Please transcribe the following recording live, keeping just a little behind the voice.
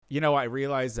I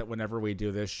realize that whenever we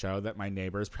do this show that my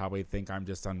neighbors probably think I'm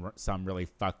just on some really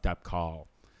fucked up call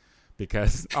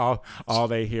because all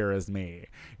they hear is me.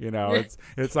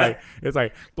 It's like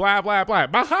blah blah blah,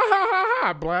 bah, ha, ha, ha,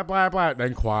 ha, blah blah blah,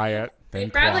 then quiet. They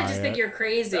probably just think you're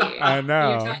crazy. I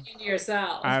know. You're talking to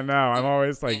yourself. I know. I'm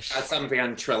always like some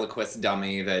ventriloquist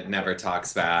dummy that never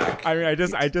talks back. I mean, I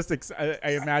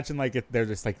imagine like they're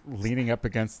just like leaning up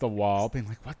against the wall, being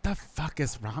like, "What the fuck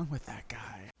is wrong with that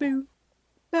guy?" Boo,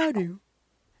 ba-doo,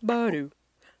 ba-doo,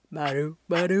 ba-doo,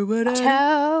 ba-doo,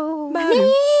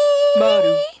 ba-doo,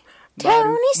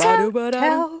 Tony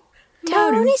Soto,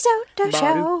 Tony Soto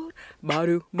Show,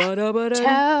 ba-doo, ba-da,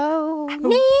 ba-da,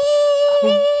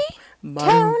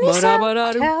 Tony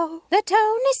Soto, the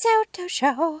Tony Soto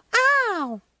Show.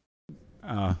 Ow!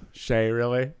 Shay,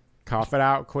 really? Cough it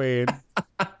out, queen.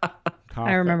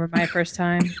 I remember my first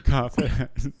time. Cough it.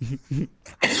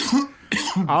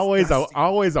 always a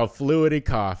fluidy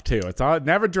cough too. It's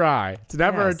never dry. It's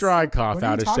never a dry cough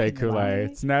out of Shea Coulee.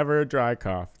 It's never a dry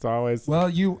cough. It's always. Well,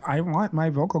 I want my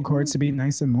vocal cords to be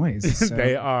nice and moist. So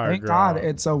they are. Thank God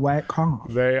it's a wet cough.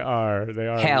 They are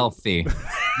healthy.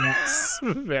 Yes,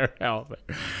 they're healthy.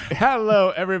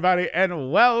 Hello, everybody,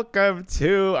 and welcome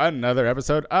to another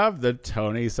episode of the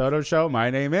Tony Soto Show. My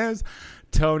name is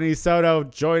Tony Soto.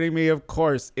 Joining me, of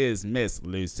course, is Miss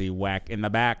Lucy Wack in the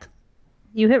back.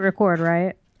 You hit record,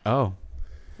 right? Oh.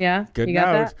 Yeah? Good you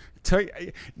got note.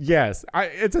 that? Yes.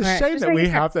 It's a shame that we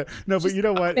have to. No, but you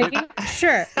know what?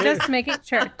 Just making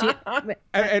sure.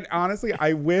 And honestly,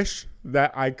 I wish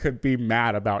that I could be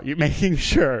mad about you making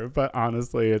sure. But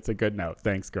honestly, it's a good note.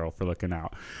 Thanks, girl, for looking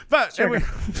out. But sure.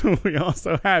 we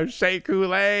also have Shea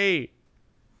Coulee.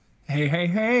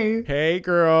 Hey. Hey,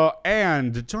 girl.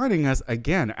 And joining us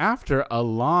again after a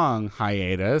long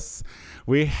hiatus,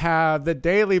 we have the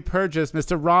Daily Purchase,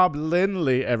 Mr. Rob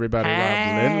Lindley, everybody.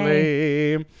 Hey. Rob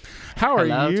Lindley. How are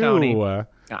you? Tony.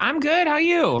 I'm good. How are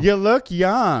you? You look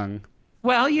young.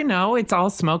 Well, it's all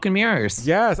smoke and mirrors.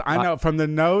 Yes, I know. From the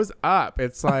nose up,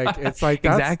 it's like that's,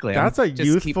 exactly. That's a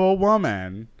youthful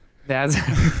woman. That's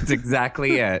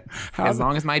exactly it. As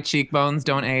long as my cheekbones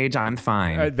don't age, I'm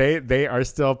fine. They are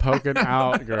still poking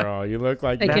out, girl. You look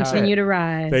like they continue to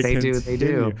rise. They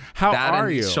do. How that are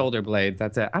and you? Shoulder blades.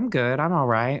 That's it. I'm good. I'm all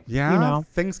right. Yeah,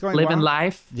 things going living well?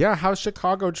 life. Yeah, how's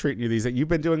Chicago treating you these days? You've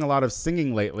been doing a lot of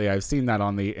singing lately. I've seen that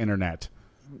on the internet.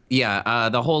 Yeah,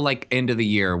 the whole end of the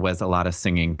year was a lot of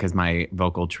singing because my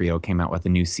vocal trio came out with a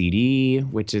new CD,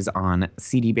 which is on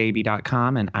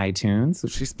cdbaby.com and iTunes. So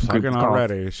she's plugging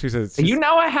already. She says,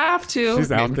 I have to.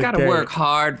 She's out the got to work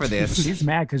hard for this. She's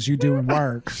mad because you're doing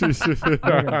work.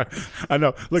 I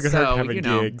know. Look at her having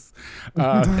gigs.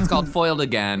 It's called Foiled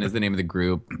Again is the name of the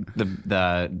group.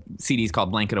 The CD is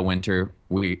called Blanket of Winter.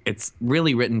 It's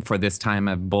really written for this time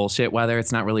of bullshit weather.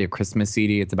 It's not really a Christmas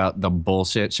CD. It's about the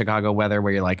bullshit Chicago weather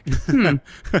where you're like,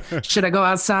 should I go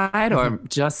outside or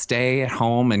just stay at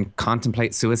home and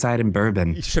contemplate suicide and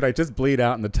bourbon? Should I just bleed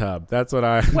out in the tub? That's what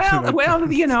I... Well,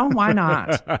 why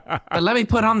not? But let me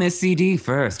put on this CD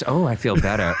first. Oh, I feel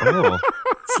better. Oh,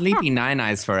 sleepy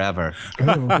nine-eyes forever. Ooh,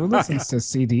 who listens to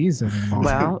CDs anymore?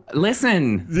 Well,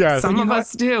 listen. Yeah, some of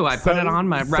us do. I put it on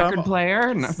my record player.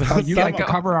 And you like the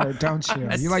cover art, don't you?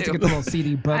 You like to get the little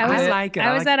CD booklet.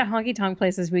 I was at a honky tonk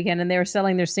place this weekend, and they were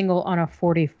selling their single on a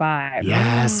 45.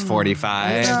 Yes,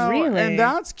 45. Really? And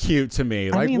that's cute to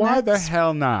me. Like, why the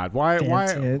hell not? Why?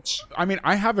 I mean,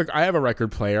 I have a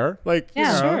record player. Like,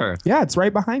 sure. Yeah, it's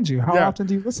right behind you. How often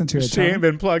do you listen to it? She ain't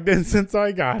been plugged in since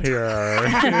I got here.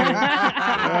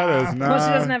 That is not. Well,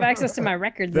 she doesn't have access to my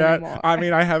records anymore. I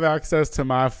mean, I have access to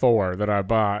my 4 that I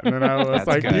bought, and I was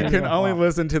like, good. You can only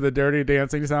listen to the Dirty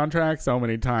Dancing soundtrack so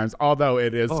many times. Although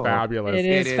it is fabulous. It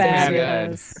is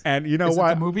fabulous. And you know is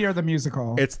what? It the movie or the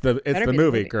musical? It's the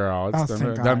movie, girl. It's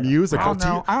the musical.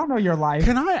 I don't know your life.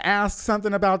 Can I ask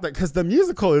something about that? Because the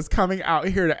musical is coming out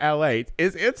here to LA.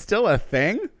 Is it still a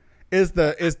thing? Is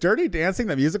Dirty Dancing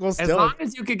the musical still? As long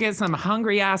as you could get some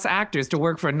hungry ass actors to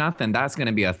work for nothing, that's going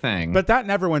to be a thing. But that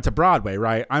never went to Broadway,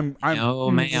 right?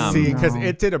 No, ma'am. See, because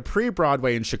it did a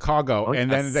pre-Broadway in Chicago, and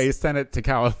then they sent it to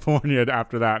California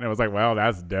after that, and it was like, well,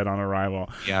 that's dead on arrival.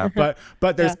 Yeah. But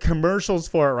there's commercials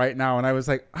for it right now, and I was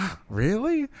like,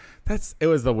 really? It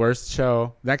was the worst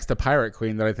show next to Pirate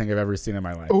Queen that I think I've ever seen in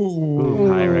my life. Ooh,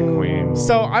 Pirate Queen.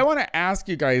 So I want to ask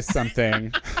you guys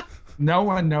something. No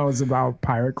one knows about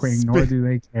Pirate Queen, nor do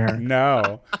they care.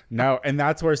 No. And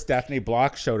that's where Stephanie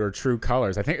Block showed her true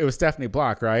colors. I think it was Stephanie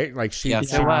Block, right? Like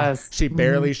yes, it was. She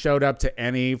barely showed up to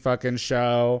any fucking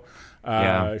show.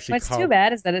 What's too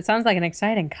bad is that it sounds like an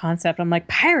exciting concept. I'm like,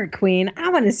 Pirate Queen, I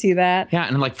want to see that. Yeah,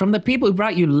 and like from the people who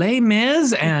brought you Les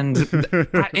Mis and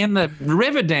in the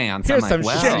river dance. Here's I'm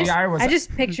like, some well, shit. I just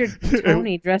pictured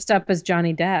Tony dressed up as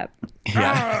Johnny Depp.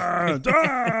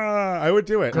 I would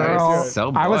do it. Girl,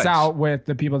 So I was butch. out with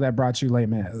the people that brought you Les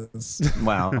Mis.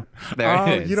 Wow. There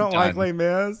it is. You don't like Done. Les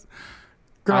Mis?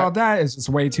 Girl, that is just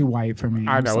way too white for me.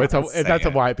 I I'm know sorry. that's a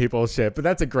white people shit, but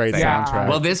that's a great Yeah. soundtrack.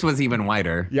 Well, this was even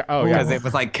whiter. yeah. Oh yeah. Because it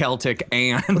was like Celtic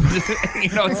and,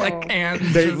 it's like, and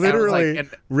They that was literally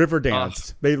like, river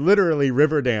danced. They literally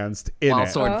river danced in while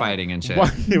it. sword fighting and shit.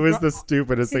 It was the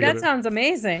stupidest See, thing. that sounds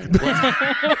amazing.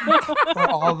 For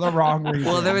all the wrong reasons.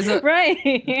 Well, there was a.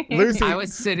 Right. Lucy, I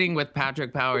was sitting with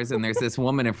Patrick Powers, and there's this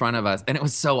woman in front of us, and it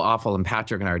was so awful. And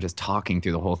Patrick and I are just talking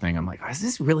through the whole thing. I'm like, is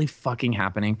this really fucking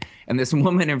happening? And this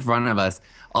woman in front of us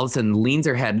all of a sudden leans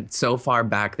her head so far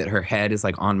back that her head is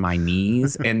like on my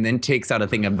knees, and then takes out a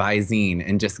thing of Visine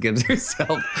and just gives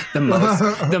herself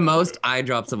the most eye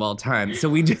drops of all time. So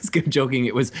we just kept joking.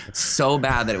 It was so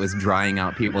bad that it was drying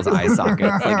out people's eye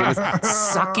sockets. Like it was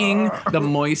sucking the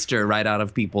moisture right out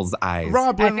of people's eyes.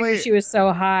 Rob I Lindley. think she was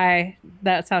so high.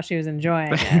 That's how she was enjoying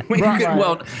it.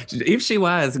 Well, if she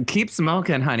was, keep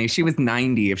smoking, honey. She was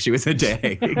 90 if she was a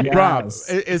day. Rob, Yes.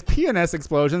 is PNS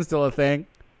Explosion still a thing?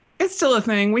 It's still a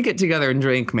thing. We get together and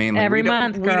drink mainly. Every We don't-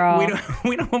 month, we- girl.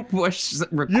 We don't push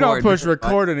record. You don't push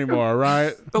record anymore,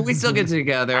 right? But we still get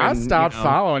together. I and, stopped you know,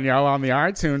 folling y'all on the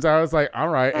iTunes. I was like, all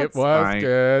right, That's it was fine.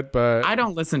 good, but I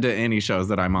don't listen to any shows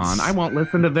that I'm on. I won't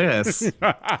listen to this. You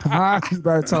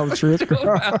better tell the truth,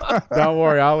 girl. don't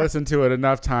worry. I'll listen to it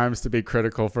enough times to be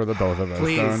critical for the both of us.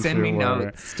 Please Don't send you me worry.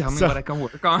 notes. Tell me So- what I can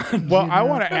work on. Well, I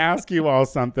want to ask you all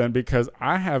something because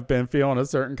I have been feeling a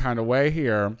certain kind of way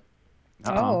here.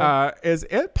 Oh. Is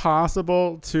it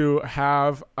possible to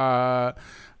have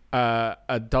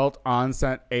adult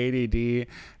onset ADD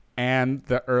and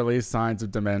the early signs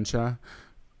of dementia?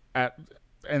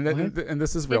 And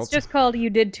this is real. It's just called you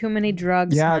did too many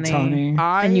drugs, Yeah, honey. Tony.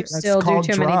 And you That's still do called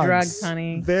too many drugs. drugs,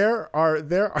 honey. There are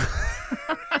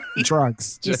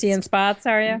Drugs. You seeing spots,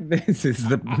 are you? This is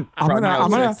the I'm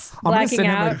gonna Blacking send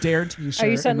him a out? Dare T-shirt. Are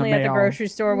you in the suddenly at the mail. grocery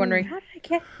store wondering, how did I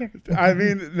get here? I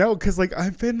mean, no, because like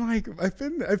I've been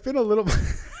a little.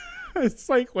 It's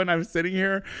like when I'm sitting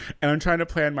here and I'm trying to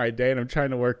plan my day and I'm trying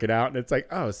to work it out, and it's like,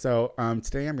 oh, so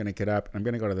today I'm gonna get up and I'm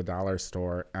gonna go to the dollar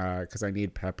store because I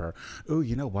need pepper. Ooh,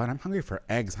 you know what? I'm hungry for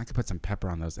eggs. I could put some pepper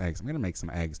on those eggs. I'm gonna make some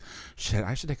eggs. Shit,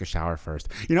 I should take a shower first.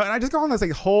 You know, and I just go on this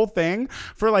like whole thing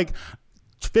for like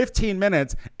 15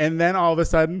 minutes, and then all of a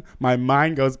sudden my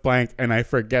mind goes blank and I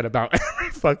forget about every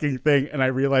fucking thing, and I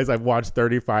realize I've watched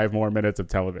 35 more minutes of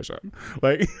television.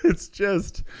 Like, it's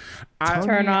just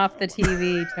Turn off the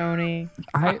TV, Tony.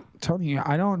 Tony,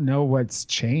 I don't know what's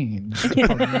changed. You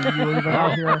live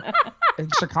out here in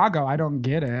Chicago. I don't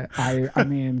get it. I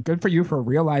mean, good for you for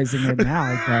realizing it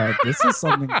now, but this is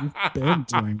something you've been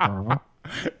doing, girl.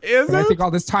 is But I it? think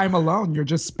all this time alone, you're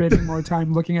just spending more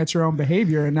time looking at your own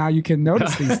behavior, and now you can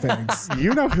notice these things.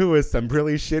 You know who is some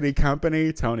really shitty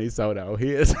company? Tony Soto.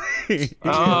 He is.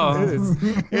 Oh.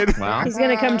 Well, He's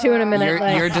gonna come to in a minute. you're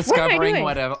like, discovering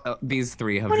what what these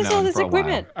three have What is known all this for a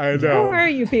equipment? I Who know. are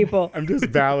you people? I'm just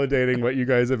validating what you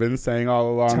guys have been saying all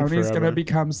along. Tony's forever. gonna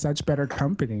become such better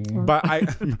company. But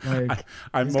Like,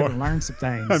 I'm he's more. gonna learn some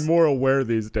things. I'm more aware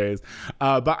these days.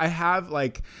 But I have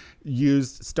like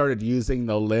started using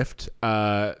the Lyft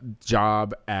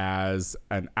job as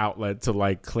an outlet to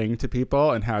like cling to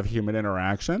people and have human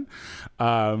interaction.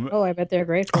 Oh, I bet they're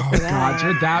grateful Oh for that. God,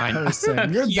 you're that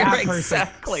person. You're that person.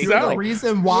 exactly. You're So- the reason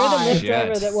You're the why. Lyft Shit.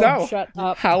 driver that So, won't shut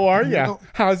up. how are you? know-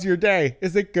 How's your day?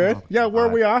 Is it good? Oh, Yeah, where are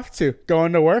God. we off to?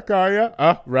 Going to work, are you?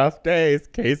 Oh, rough days.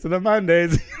 Case of the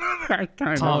Mondays. That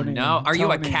kind Oh of. no! Are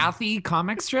you a Tony. Kathy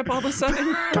comic strip all of a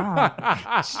sudden? God.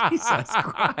 Jesus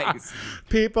Christ!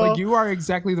 People. Like, you are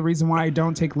exactly the reason why I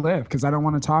don't take Lyft, because I don't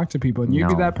want to talk to people. And you'd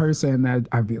be No. that person that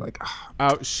I'd be like, oh,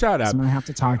 Oh, shut up. I'm gonna have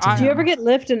to talk to I- him. Do you ever get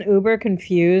Lyft and Uber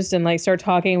confused and like start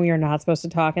talking when you're not supposed to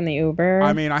talk in the Uber?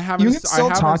 I mean, I You haven't. can I still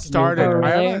haven't talk to started. Uber. Oh,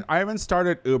 really? I haven't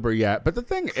started Uber yet. But the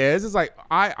thing is like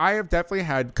I have definitely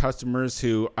had customers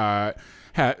who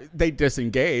they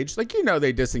disengage. Like, you know,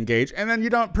 they disengage, and then you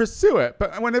don't pursue it.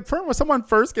 But when someone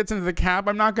first gets into the cab,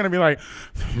 I'm not going to be like.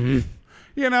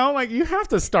 You know, like, you have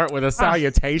to start with a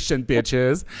salutation,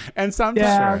 bitches. And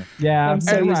sometimes. Yeah, I'm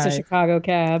so you're used to right. Chicago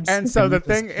cabs. And so the Just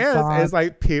thing thought- is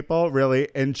like, people really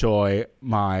enjoy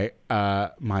my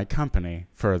my company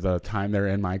for the time they're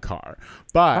in my car.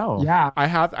 But Oh. Yeah. I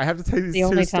have to tell you The these two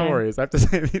only time. stories. I have to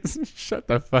say these. Shut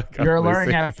the fuck up. You're Lucy.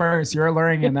 alluring at first. You're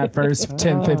alluring in that first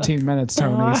 10, 15 minutes,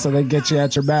 Tony, so they get you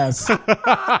at your best.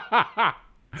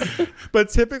 But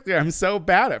typically, I'm so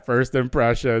bad at first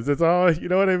impressions. It's all, you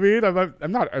know what I mean?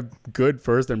 I'm not a good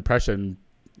first impression.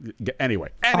 Anyway.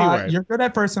 You're good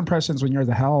at first impressions when you're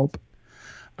the help.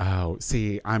 Oh,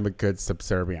 see, I'm a good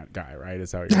subservient guy, right?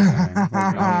 Is that what you're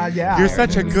saying? Yeah. You're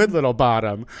such a good little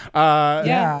bottom.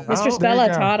 Yeah. Mr. Oh, there Stella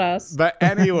you go. taught us. But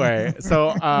anyway,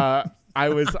 so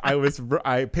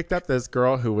I picked up this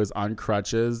girl who was on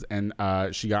crutches, and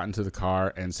she got into the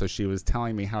car, and so she was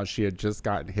telling me how she had just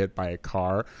gotten hit by a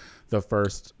car the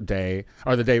first day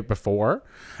or the day before.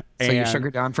 So you shook her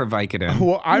down for Vicodin.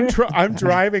 Well, I'm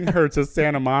driving her to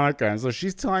Santa Monica, and so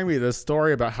she's telling me this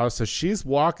story about how she's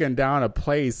walking down a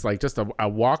place, like just a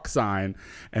walk sign,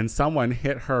 and someone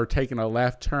hit her taking a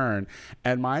left turn.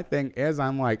 And my thing is,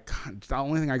 I'm like, God, the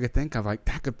only thing I could think of, like,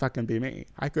 that could fucking be me.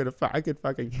 I could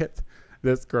fucking hit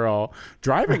this girl.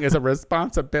 Driving is a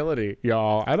responsibility,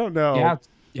 y'all. I don't know.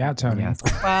 Yeah, Tony. Yes.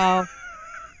 Wow.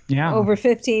 Yeah. Over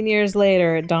 15 years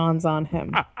later, it dawns on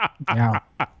him. Yeah.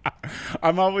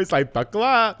 I'm always like, buckle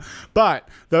up. But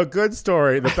the good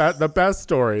story, the best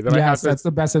story that I have Yes, to that's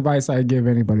the best advice I give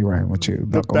anybody riding with you. the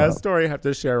Buckle best up. story I have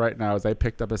to share right now is I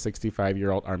picked up a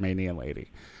 65-year-old Armenian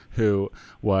lady who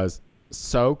was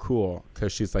so cool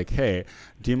because she's like, hey,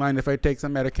 do you mind if I take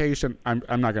some medication? I'm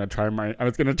not gonna try I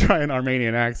was gonna try an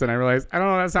Armenian accent. I realized I don't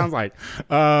know what that sounds like.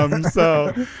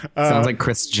 Sounds like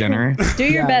Kris Jenner. Do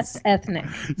your Yes. best ethnic.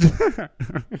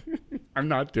 I'm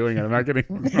not doing it. I'm not getting.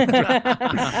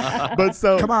 But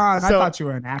so Come on, I so- thought you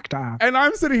were an actor. And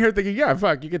I'm sitting here thinking, yeah,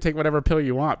 fuck, you can take whatever pill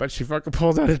you want. But she fucking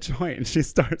pulls out a joint and she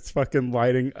starts fucking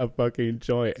lighting a fucking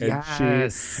joint. And Yes.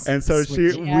 so She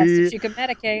asked if she could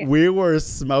medicate. we were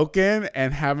smoking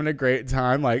and having a great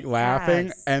time, like laughing.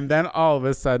 Yes. And then all of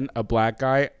a sudden, a black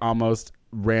guy almost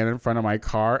ran in front of my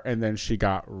car. And then she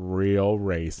got real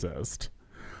racist.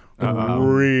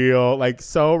 Real, like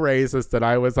so racist that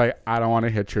I was like, I don't want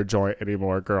to hit your joint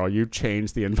anymore, girl. You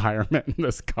changed the environment in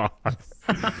this car.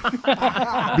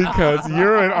 Because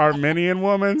you're an Armenian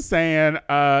woman saying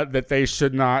that they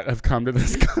should not have come to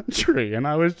this country. And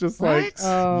I was just like,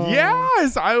 Oh.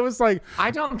 yes. I was like,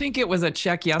 I don't think it was a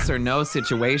check yes or no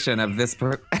situation of this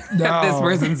No. this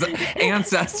person's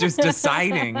ancestors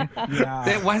deciding. Yeah.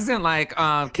 It wasn't like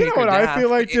you cake know or what I death. feel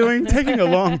like doing? Taking a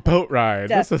long boat ride.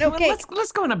 Death. This is- No Well, cake.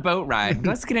 let's go on a boat ride.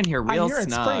 Let's get in here real hear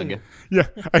it's snug. free. yeah,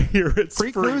 I hear it's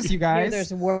Free cruise, you Here, guys.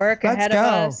 there's work Let's ahead go. of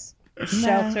us.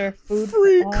 Shelter, food. for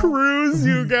Free all. cruise,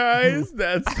 you guys.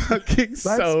 That's fucking Let's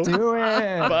so do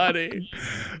it. funny.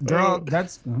 Girl,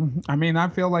 I mean, I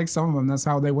feel like some of them, that's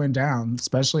how they went down,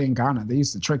 especially in Ghana. They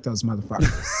used to trick those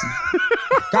motherfuckers.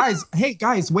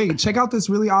 Guys, wait, check out this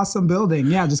really awesome building.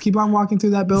 Yeah, just keep on walking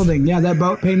through that building. Yeah, that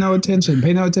boat, pay no attention.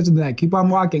 Pay no attention to that. Keep on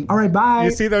walking. All right, bye.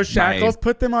 You see those shackles? Right.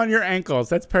 Put them on your ankles.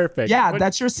 That's perfect. Yeah, What-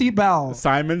 that's your seatbelt.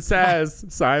 Simon says.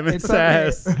 Simon It's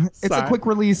says. it's a quick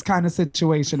release kind of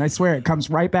situation. I swear, it comes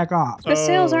right back off. The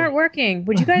sails aren't working.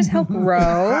 Would you guys help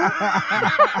row?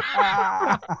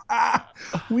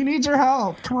 We need your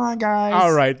help. Come on, guys.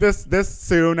 All right, this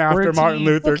soon after a Martin team.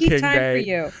 Luther We'll keep King time for Day.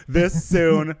 you. This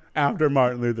soon after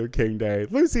Martin Luther King Day.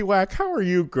 Lucy Wack, how are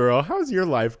you, girl? How's your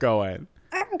life going?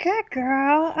 I'm good,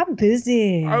 girl. I'm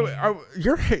busy.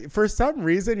 For some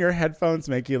reason, your headphones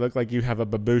make you look like you have a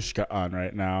babushka on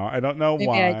right now. I don't know Maybe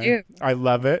why. I do. I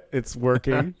love it. It's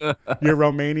working. Your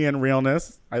Romanian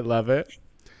realness. I love it.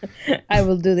 I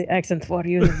will do the accent for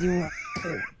you if you want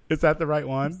to. Is that the right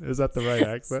one? Is that the right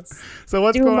accent? So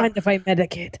what's Do you going mind if I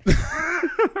medicate?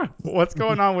 what's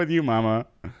going on with you, Mama?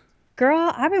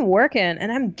 Girl, I've been working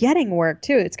and I'm getting work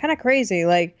too. It's kind of crazy.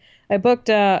 Like I booked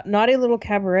Naughty Little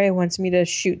Cabaret wants me to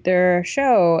shoot their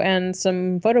show and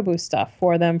some photo booth stuff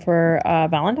for them for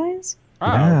Valentine's. Oh,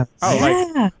 Yes.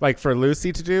 Yeah. like for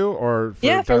Lucy to do or for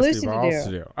Yeah, for Dusty Lucy to Balls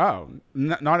do. Oh,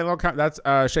 Naughty Little that's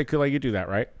Shea Coulee, you do that,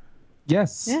 right?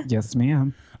 Yes. Yeah. Yes,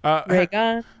 ma'am. Ray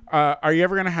Gun. Are you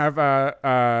ever gonna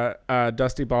have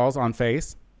Dusty Balls on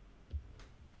Face?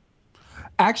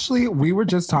 Actually, we were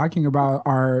just talking about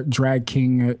our Drag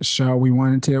King show.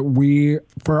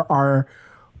 For our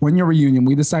 1-year reunion,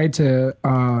 we decided to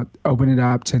open it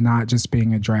up to not just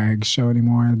being a drag show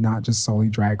anymore, not just solely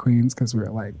drag queens, because we were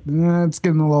like, it's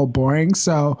getting a little boring.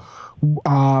 So for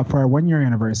our 1-year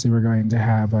anniversary, we're going to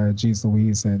have Jeez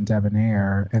Louise and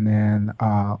Debonair, and then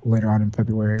later on in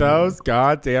February, Those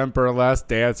goddamn burlesque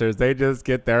dancers, they just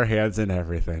get their hands in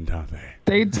everything, don't they?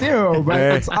 they do, but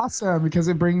Hey. it's awesome because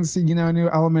it brings a new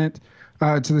element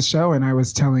to the show. And I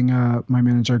was telling my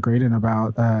manager Graydon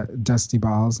about Dusty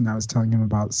Balls, and I was telling him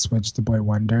about Switch the Boy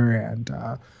Wonder, and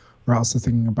we're also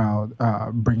thinking about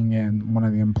bringing in one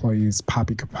of the employees,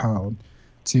 Poppy Capone,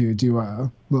 to do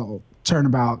a little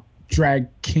turnabout drag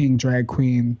king, drag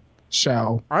queen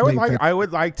show. I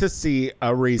would like to see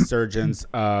a resurgence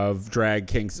of drag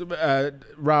kings.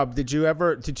 Rob, did you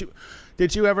ever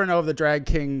know of the drag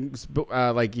kings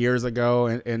like years ago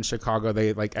in Chicago?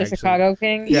 They like The Chicago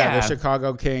Kings? Yeah, the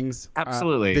Chicago Kings.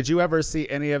 Absolutely. Did you ever see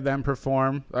any of them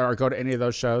perform or go to any of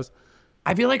those shows?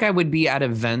 I feel like I would be at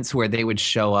events where they would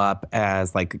show up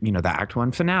as like, you know, the Act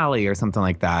 1 finale or something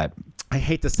like that. I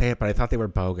hate to say it, but I thought they were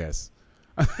bogus.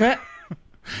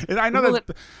 And I know that,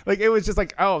 like, it was just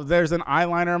like, oh, there's an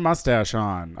eyeliner mustache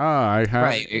on. Oh, I have.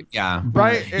 Right. Yeah.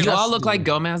 Right. You all look like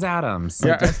Gomez Adams.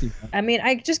 Yeah. I mean,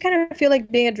 I just kind of feel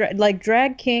like being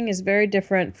drag king is a very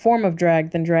different form of drag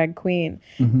than drag queen.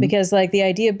 Because, like, the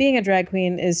idea of being a drag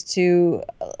queen is to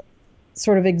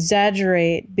sort of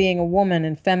exaggerate being a woman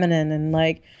and feminine, and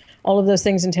like all of those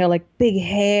things entail like big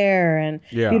hair and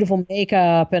beautiful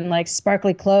makeup and like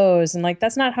sparkly clothes, and like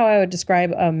that's not how I would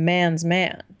describe a man's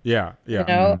man. Yeah. You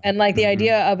know, and like the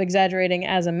idea of exaggerating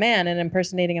as a man and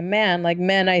impersonating a man, like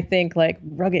men, I think like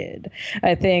rugged.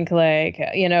 I think like,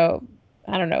 you know,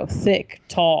 I don't know, thick,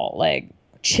 tall, like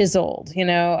chiseled, you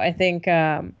know. I think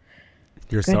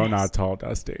you're so not tall,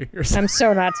 Dusty. I'm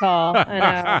so not tall.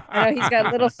 I know he's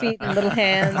got little feet and little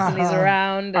hands, and he's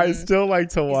around. I still like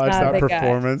to watch that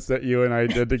performance that you and I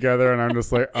did together, and I'm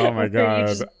just like, oh my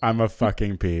God, I'm a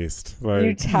fucking beast. Like,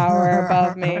 you tower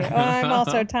above me. Oh, I'm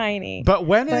also tiny. But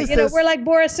when is you this? Know, we're like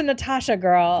Boris and Natasha,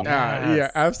 girl.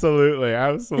 Yeah, absolutely.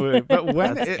 But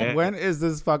when is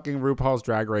this fucking RuPaul's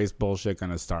Drag Race bullshit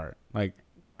gonna start? Like,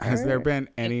 has there been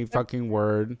any fucking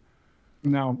word?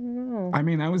 No. I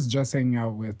mean, I was just hanging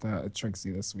out with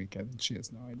Trixie this weekend. She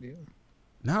has no idea.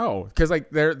 No, because like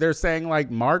they're saying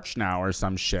like March now or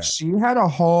some shit. She had a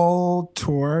whole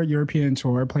European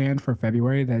tour planned for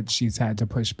February that she's had to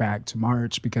push back to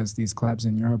March because these clubs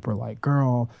in Europe were like,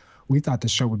 girl, we thought the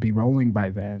show would be rolling by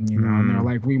then, you know, and they're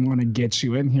like, we want to get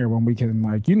you in here when we can,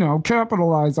 like, you know,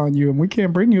 capitalize on you, and we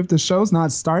can't bring you if the show's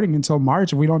not starting until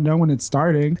March and we don't know when it's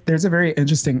starting. There's a very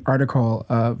interesting article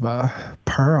of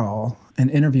Pearl, an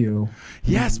interview.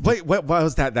 Yes. Wait, what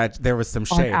was that? That there was some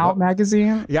shade. On Out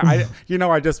magazine. Yeah,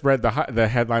 I just read the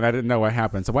headline. I didn't know what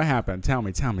happened. So what happened? Tell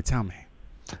me.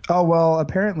 Oh, well,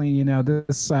 apparently, you know,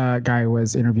 this guy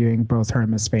was interviewing both her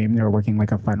and Miss Fame. They were working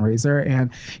like a fundraiser, and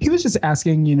he was just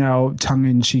asking, you know,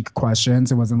 tongue-in-cheek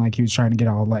questions. It wasn't like he was trying to get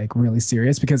all like really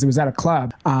serious because it was at a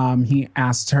club. He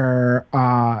asked her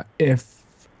if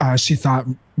she thought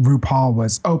RuPaul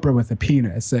was Oprah with a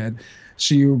penis, and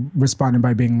she responded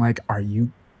by being like, "Are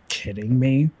you kidding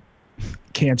me?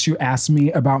 Can't you ask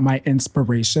me about my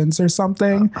inspirations or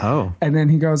something?" And then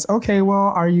he goes, "Okay,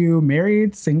 well, are you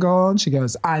married, single?" And she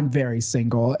goes, "I'm very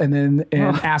single." And then in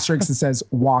asterisk it says,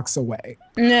 "walks away."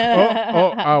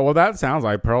 Well, that sounds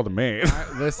like Pearl to me.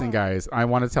 Listen, guys, I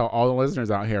want to tell all the listeners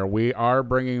out here, we are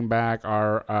bringing back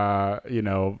our,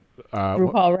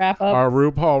 RuPaul wrap up. Our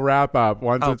RuPaul wrap up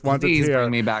once it's here.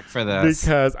 Bring me back for this.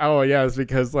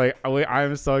 Because like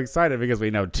I'm so excited because we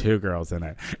know 2 girls in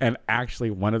it, and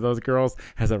actually one of those girls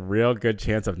has a real good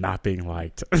chance of not being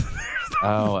liked.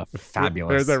 Oh,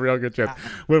 fabulous! There's a real good chance.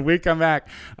 When we come back,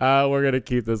 we're gonna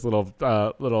keep this little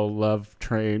love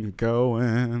train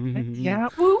going. Yeah,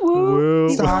 woo woo.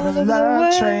 Start a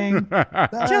love train.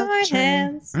 Join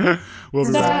hands. We'll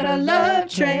Start a love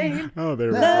train. Oh,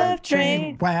 they're Love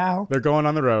train. Wow. They're going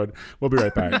on the road. We'll be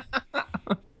right back.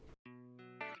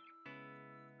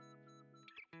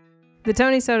 The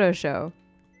Tony Soto Show.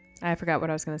 I forgot what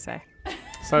I was going to say.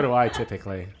 So do I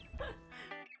typically.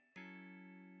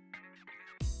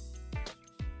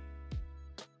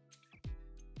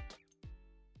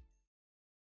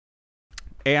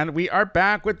 And we are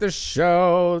back with the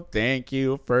show. Thank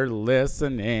you for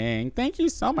listening. Thank you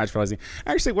so much for listening.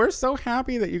 Actually, we're so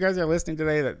happy that you guys are listening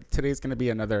today, that today's going to be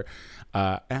another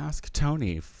Ask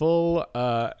Tony full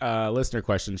listener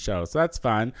question show. So that's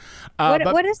fun.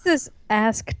 What is this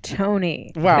Ask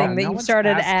Tony thing that you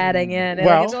started adding in?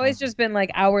 It's always just been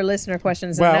like our listener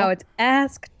questions, and now it's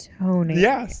Ask Tony.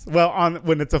 Yes. Well,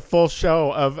 when it's a full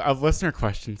show of listener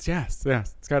questions. Yes.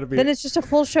 It's got to be. Then it's just a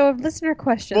full show of listener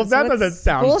questions. Well, that doesn't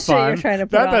sound bullshit fun. You're trying to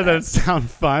put that on doesn't sound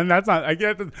fun. That's not. I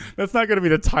get. That's not going to be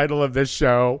the title of this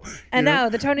show. And now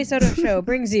the Tony Soto Show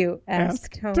brings you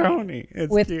Ask Tony.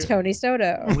 It's with cute. Tony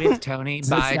Soto. With Tony,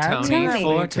 by Tony,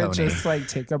 for Tony. Just like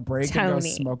take a break and go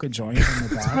smoke a joint in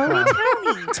the back.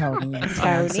 Tony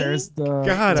answers the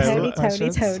God, Tony.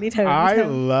 I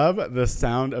love the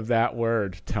sound of that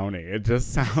word, Tony. It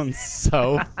just sounds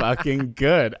so fucking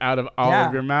good out of all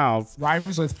of your mouths.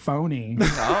 Rhymes with phony.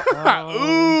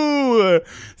 Ooh,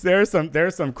 there's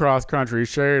some cross country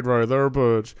shade right there,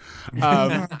 Butch.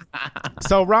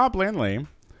 So Rob Lindley.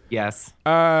 Yes.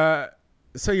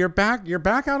 So you're back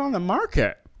out on the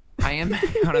market. I I am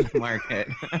out of the market.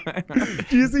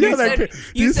 Do you see how that?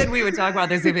 You said we would talk about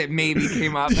this if it maybe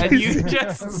came up, and you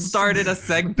just started a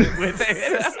segment with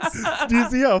it. Do you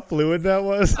see how fluid that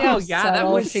was? Oh yeah, that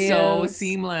subtle was she so is.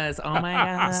 seamless. Oh my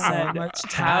god! So much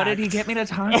How did he get me to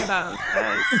talk about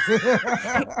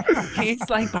this? He's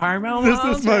like Barbara Walters.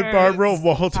 This is my Barbara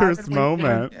Walters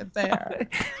moment.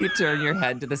 You turn your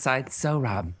head to the side. So,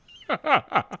 Rob,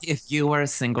 if you were a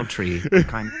single tree, what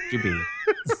kind would you be?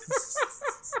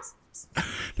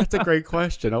 That's a great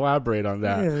question. Elaborate on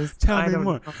that. is. Tell I me don't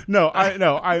more. know.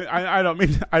 No, I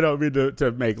don't mean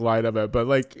to make light of it, but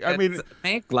like I mean,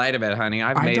 Make light of it, honey.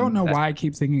 I don't know why I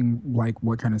keep thinking like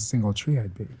what kind of single tree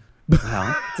I'd be.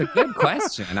 Well, it's a good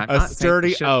question. I'm A not saying sturdy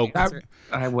you should oak. answer-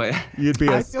 I would. you'd be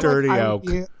a I feel sturdy like I oak.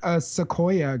 would be a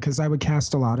sequoia because I would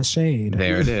cast a lot of shade.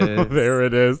 There it is. There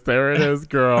it is. There it is,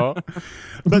 girl.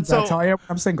 But That's so how I am.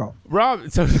 I'm single. Rob,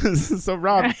 so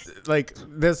Rob, like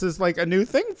this is like a new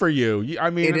thing for you. I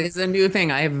mean, It is a new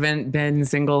thing. I haven't been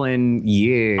single in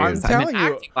years. I'm I've telling been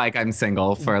you. acting like I'm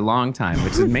single for a long time,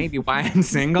 which is maybe why I'm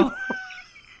single.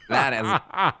 That is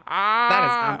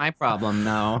not my problem,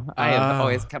 no. I have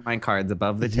always kept my cards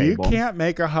above the You table. can't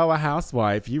make a hoe a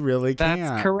housewife. You really That's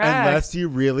can't. correct. Unless you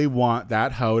really want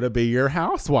that hoe to be your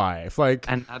housewife. Like,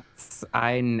 And that's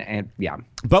yeah.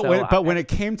 but So when it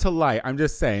came to light, I'm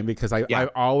just saying because Yeah.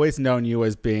 I've always known you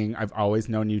as being. I've always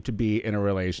known you to be in a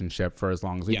relationship for as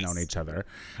long as we've Yes. known each other,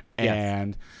 Yes.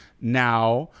 and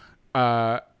now.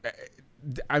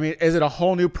 I mean, is it a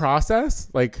whole new process?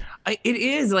 Like, it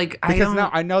is like I because don't. now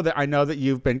I know that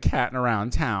you've been catting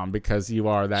around town because you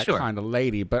are that Sure. kind of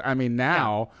lady. But I mean,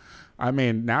 now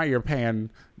you're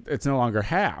paying. It's no longer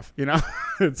half. You know,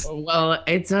 it's Well,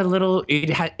 it's a little.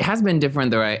 It has been different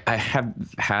though. I have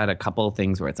had a couple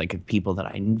things where it's like people that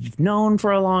I've known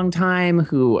for a long time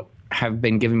who have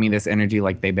been giving me this energy,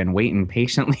 like they've been waiting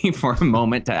patiently for a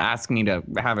moment to ask me to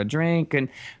have a drink, and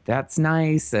that's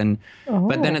nice. And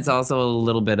but then it's also a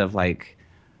little bit of like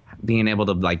being able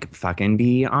to like fucking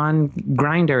be on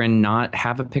Grindr and not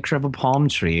have a picture of a palm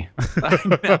tree. Like,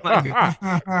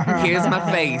 here's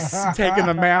my face. taking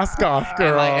the mask off,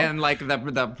 girl. And like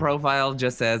the profile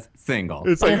just says single.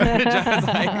 It's like- Just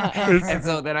like- and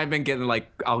so then I've been getting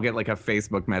like I'll get like a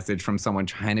Facebook message from someone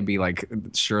trying to be like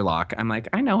Sherlock. I'm like,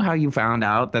 I know how you found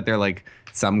out that they're like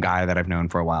some guy that I've known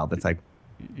for a while that's like,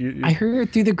 I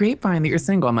heard through the grapevine that you're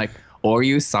single. I'm like, or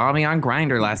you saw me on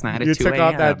Grindr last night at you 2 took a.m.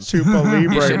 off that Chupa Libre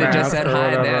You should've mask just said or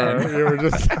hi whatever. then. You were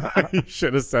just you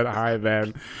should have said hi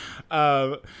then.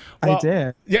 I Well,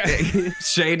 did. Yeah.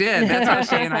 Shay did. That's how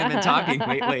Shay and I have been talking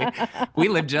lately. We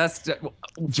live just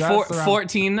Just around-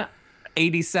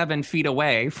 1487 feet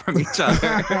away from each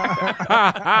other.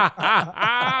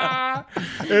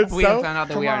 It's We so have found out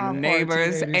that we Come are on,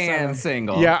 neighbors 1487. and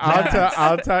single. Yeah,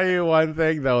 I'll tell you one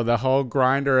thing though. The whole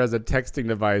Grindr as a texting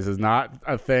device is not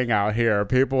a thing out here.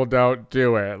 People don't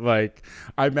do it. Like,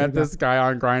 I met this guy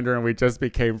on Grindr and we just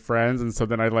became friends, and so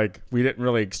then we didn't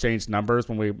really exchange numbers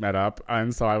when we met up,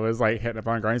 and so I was like hitting up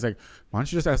on Grindr. He's like, "Why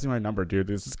don't you just ask me my number, dude?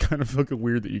 This is kind of fucking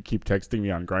weird that you keep texting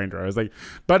me on Grindr." I was like,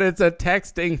 "But it's a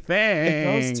texting thing. It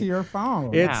goes to your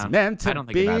phone. It's Yeah, meant I to don't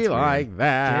think be that's weird. like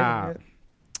that." Get it?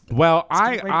 Well, a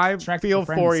good way to I attract feel your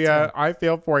friends, for you. too. I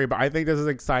feel for you, but I think this is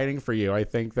exciting for you. I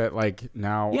think that like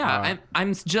now. Yeah,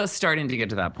 I'm just starting to get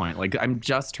to that point. Like, I'm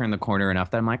just turned the corner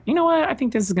enough that I'm like, you know what? I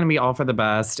think this is going to be all for the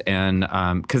best. And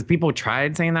because people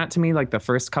tried saying that to me like the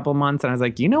first couple months, and I was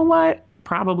like, you know what?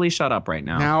 Probably shut up right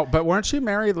now. Now, but weren't you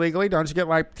married legally? Don't you get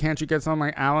like? Can't you get some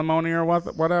like alimony or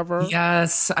whatever?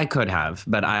 Yes, I could have,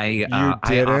 but I You I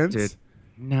didn't? opted.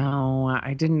 No,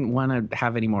 I didn't want to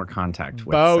have any more contact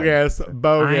with. Bogus. said-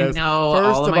 Bogus. I know.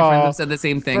 First all of of my friends all- have said the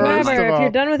same thing. first but I'm of like, Whatever. If all- you're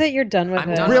done with it, you're done with I'm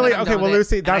it. done. Really? with it, I'm Okay, done well, with it.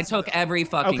 Lucy, And I that's- took every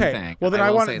fucking Okay. thing. Well, then I I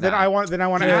will want. say Then that. I want. Then I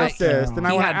want to He ask this. Then I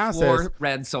He want to had ask 4 this.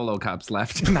 red Solo cups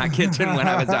left in that kitchen when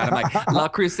I was done. I'm like, La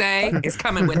Crusade is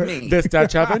coming with me. This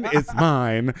Dutch oven is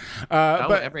mine. Oh,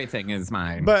 But everything is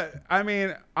mine. But I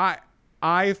mean,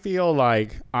 I feel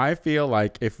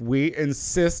like if we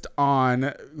insist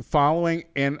on following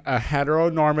in a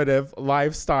heteronormative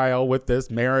lifestyle with this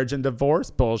marriage and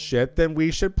divorce bullshit, then we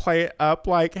should play it up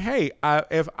like, hey,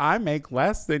 if I make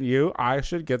less than you, I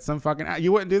should get some fucking.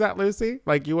 You wouldn't do that, Lucy?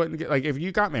 Like, you wouldn't get, like, if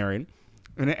you got married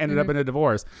and it ended up in a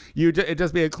divorce, it'd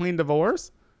just be a clean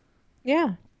divorce.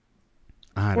 Yeah,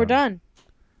 I we're don't know. done.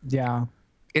 Yeah.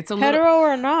 it's a little. Hetero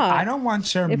or not. I don't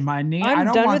want your If money. I'm I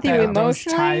don't done want with you those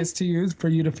emotionally- ties to you for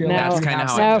you to feel No. like That's you kinda have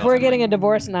how I Now, if feel. we're I'm getting like, a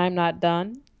divorce and I'm not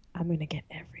done, I'm gonna get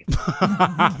everything.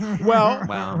 well,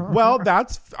 Wow. well,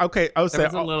 that's okay. Oh, There was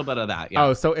a so little bit of that. Yeah.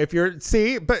 oh, so if you're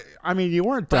but I mean, you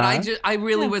weren't But done. I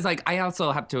really was like, I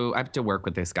also have to work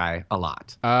with this guy a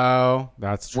lot. Oh,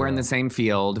 that's true. We're in the same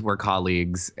field. We're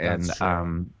colleagues, and That's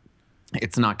true.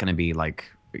 it's not going to be like,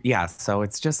 yeah. So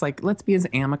it's just like, let's be as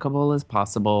amicable as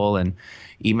possible. And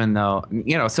even though,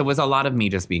 so it was a lot of me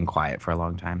just being quiet for a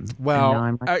long time. Well,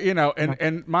 And now I'm like,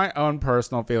 and my own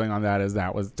personal feeling on that is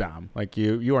that was dumb. Like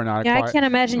you are not. A Yeah, quiet, I can't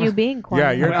imagine you being quiet.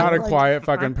 Yeah, you're not a Like, quiet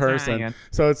fucking I'm person. trying.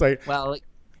 So it's like, well,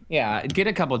 yeah, get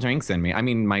a couple drinks in me. I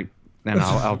mean, and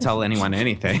I'll tell anyone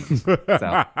anything.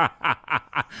 So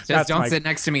just don't sit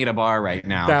next to me at a bar right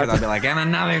now, because I'll be like, and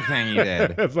another thing you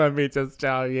did. Let me just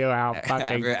tell you how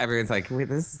fucking. Everyone's like, wait,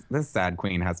 this sad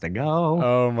queen has to go.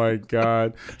 Oh my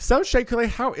god. So Shea Coulee,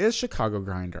 how is Chicago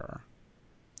Grinder?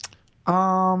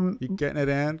 You getting it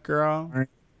in, girl?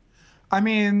 I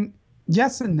mean,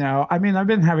 yes and no. I mean, I've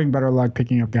been having better luck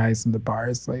picking up guys in the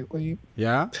bars lately.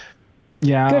 Yeah.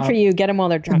 Yeah. Good for you. Get them while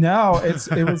they're drunk. No, it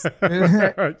was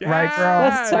right, girl.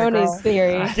 That's Right, Tony's girl.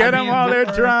 theory. Get I them mean, while they're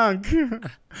we're- drunk.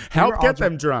 Help all get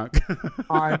them drunk.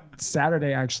 On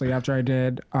Saturday, actually, after I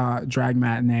did drag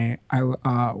matinee, I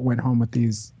went home with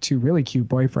these two really cute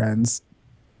boyfriends.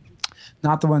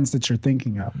 Not the ones that you're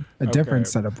thinking of. A different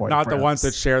set of boyfriends. Not the ones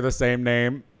that share the same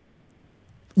name.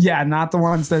 Yeah, not the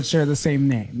ones that share the same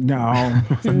name. No,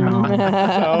 no.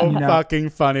 So No. fucking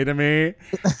funny to me.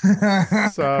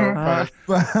 So funny.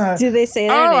 But Do they say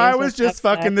Oh, their names? I was with just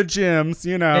that fucking the gyms,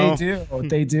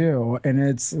 they do, and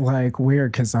it's like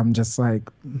weird because I'm just like,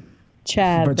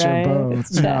 Chad, but you're right? both.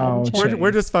 It's Chad. No, Chad.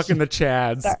 We're just fucking the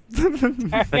Chads.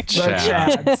 The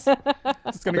chat. Chads.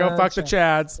 Just gonna go fuck the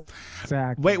Chads.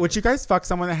 Exactly. Wait, would you guys fuck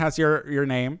someone that has your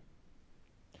name?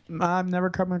 I've never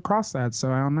come across that,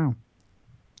 so I don't know.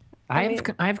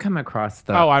 I've come across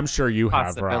the Oh, I'm sure you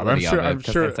have, Rob. I'm possibility sure. of it, I'm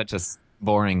 'cause sure. it's such a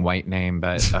boring white name,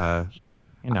 but I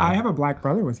have a black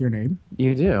brother with your name.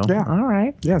 You do? Yeah. All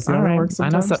right. Yes, All that right. works I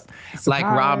know. sometimes. Like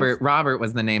Surprise. Robert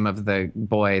was the name of the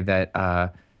boy that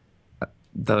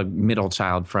the middle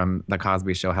child from the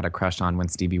Cosby Show had a crush on when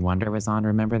Stevie Wonder was on.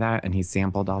 Remember that? And he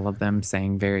sampled all of them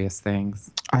saying various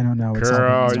things. I don't know.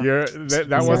 Girl,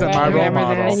 that wasn't my role Remember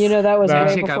model. this? And you know that was That-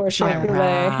 way Shake up, before Shea shake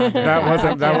Coulee.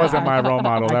 That wasn't my role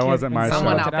model. That can't wasn't my think show.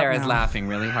 Someone Look out it there up is now. laughing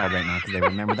really hard right now because they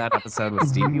remember that episode with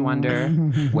Stevie Wonder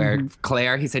where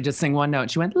Claire, he said, just sing one note.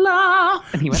 She went, la.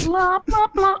 And he went, la, blah,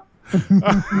 blah.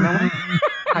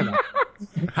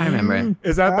 I remember it.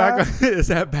 Is that back? Is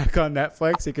that back on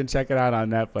Netflix? You can check it out on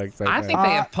Netflix. I think they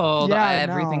have pulled yeah,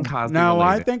 everything no. Cosby No,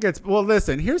 I related. think it's well.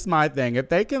 Listen, here's my thing. If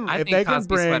they can, I if think they can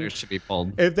Cosby bring, sweaters should be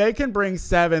pulled. if they can bring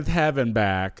Seventh Heaven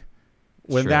back,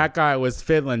 when Sure. that guy was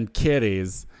fiddling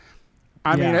kitties,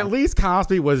 I mean, Yeah. at least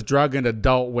Cosby was drugging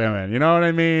adult women. You know what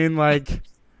I mean? Like,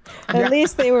 At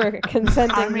least they were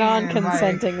consenting, I mean,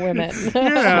 non-consenting women. you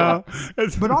know,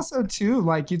 it's, But also too,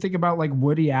 like you think about like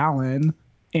Woody Allen,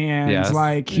 and Yes.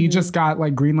 like he just got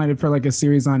like greenlighted for like a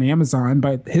series on Amazon,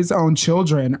 but his own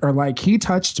children are like, he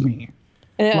touched me.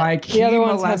 Yeah, Like, the he other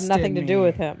ones have molested nothing to do me.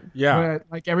 with him. yeah. But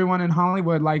like everyone in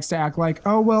Hollywood likes to act like,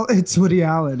 oh well, it's Woody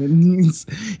Allen, and he's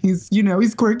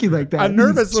he's quirky like that. A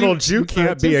nervous He's little Jew- Jew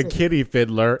can't be a artistic. kitty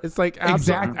fiddler. It's like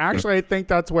Exactly. Actually, I think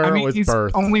that's where I it mean, was he's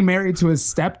birthed. only married to his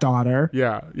stepdaughter.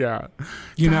 Yeah, yeah.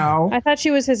 You know, I thought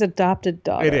she was his adopted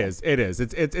daughter. It is. It is.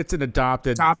 It's an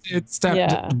adopted. adopted step.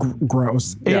 Yeah.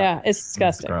 Gross. Yeah, it's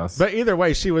disgusting. Gross. But either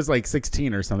way, she was like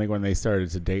 16 or something when they started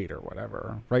to date or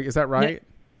whatever. Right? Is that right?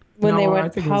 When they No, I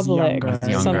went think it was public,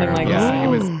 younger. something like Yeah, that. it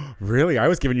was. Really? I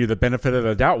was giving you the benefit of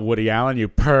the doubt, Woody Allen, you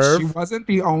She perv. wasn't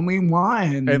the only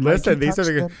one. And Like, listen, he these are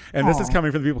the touched and this is Aw.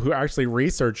 coming from the people who actually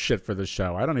research shit for the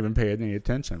show. I don't even pay any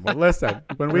attention. Well, listen,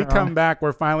 when we come back,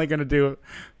 we're finally going to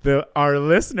do our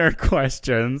listener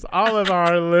questions, all of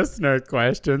our listener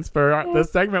questions for the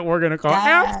segment we're going to call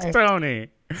Ask Yay. Tony.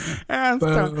 Ask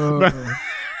Boo. Tony.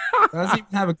 Doesn't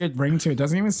even have a good ring to it.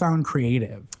 Doesn't even sound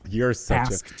creative. You're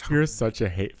such a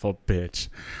hateful bitch.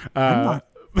 I'm not.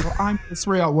 Well, I'm just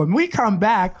real. When we come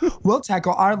back, we'll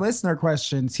tackle our listener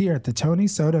questions here at the Tony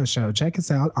Soto Show. Check us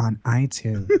out on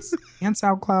iTunes and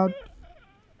SoundCloud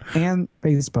and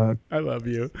Facebook. I love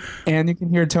you. And you can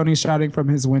hear Tony shouting from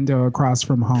his window across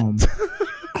from home.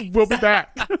 We'll be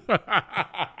back.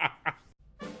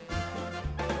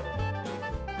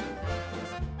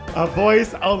 A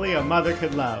voice only a mother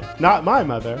could love. Not my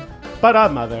mother, but a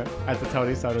mother at the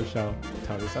Tony Soto Show.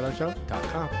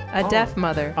 TonySotoShow.com. A deaf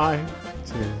mother.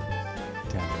 iTunes.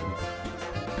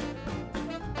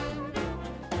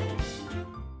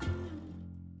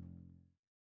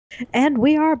 And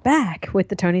we are back with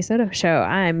the Tony Soto Show.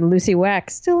 I'm Lucy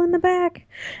Wax, still in the back.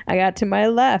 I got to my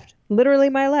left, literally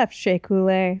my left, Shea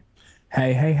Coulee.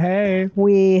 Hey, hey, hey.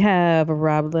 We have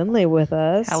Rob Lindley with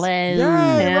us. Yay,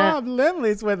 Yeah. Rob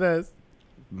Lindley's with us.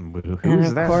 And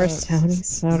of course, Tony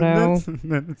Soto.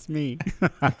 That's me.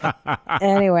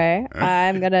 Anyway,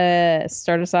 I'm going to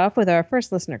start us off with our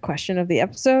first listener question of the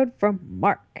episode from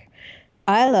Mark.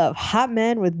 I love hot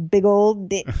men with big old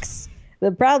dicks.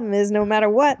 The problem is, no matter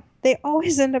what, they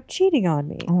always end up cheating on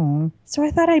me. Oh. So I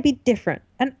thought I'd be different.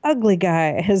 An ugly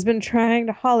guy has been trying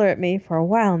to holler at me for a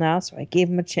while now, so I gave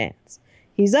him a chance.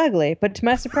 He's ugly, but to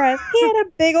my surprise, he had a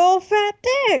big old fat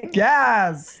dick.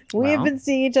 Yes. We have been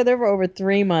seeing each other for over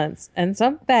 3 months, and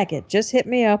some faggot just hit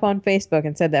me up on Facebook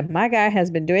and said that my guy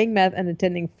has been doing meth and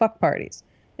attending fuck parties.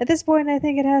 At this point, I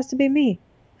think it has to be me.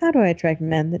 How do I attract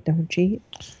men that don't cheat?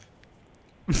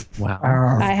 Wow.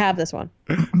 I have this one.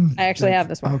 I actually have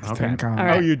this one. Oh, thank God. All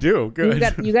right. Oh, you do? Good.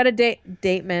 You got to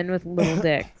date men with little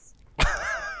dicks.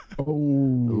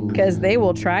 Oh. Because they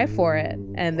will try for it,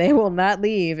 and they will not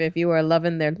leave if you are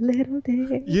loving their little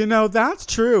dick. You know, that's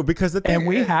true because the thing And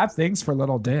we have things for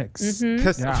little dicks.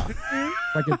 Yeah.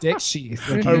 Like a dick sheath.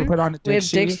 Like you put on a We dick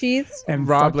have dick sheath. sheaths. And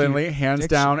Rob fuck you, Lindley, hands dick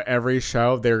down, every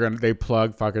show they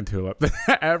plug fucking Tulip.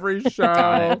 Every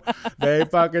show they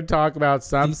fucking talk about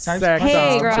some These guys sex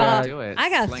Hey, object. Rob, Do it. I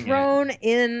got Sling it. thrown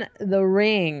in the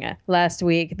ring last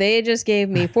week. They just gave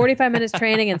me 45 minutes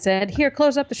training and said, here,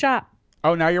 close up the shop.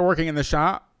 Oh, now you're working in the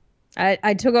shop?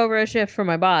 I took over a shift for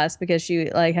my boss because she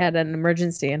had an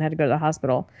emergency and had to go to the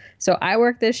hospital. So I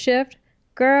worked this shift.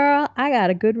 Girl, I got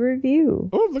a good review.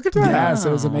 Oh, look at that. Yes, it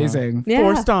was amazing. Yeah,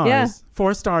 4 stars. Yeah.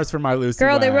 4 stars for my Lucy.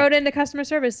 Girl, they Watt. wrote into customer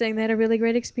service saying they had a really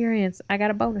great experience. I got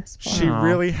a bonus. for She them.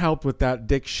 really helped with that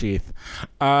dick sheath.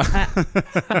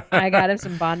 I got him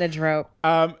some bondage rope.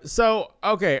 So,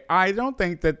 okay, I don't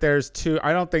think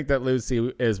that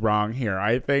Lucy is wrong here.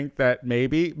 I think that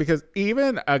maybe because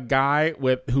even a guy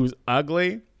who's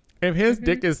ugly, if his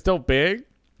dick is still big,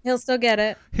 He'll still get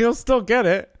it. he'll still get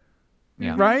it.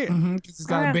 Yeah. Right? Because he's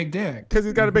got a big dick. Because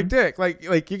he's got a big dick. Like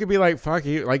you could be like, fuck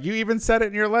you. Like you even said it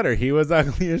in your letter. He was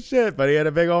ugly as shit, but he had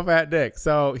a big old fat dick.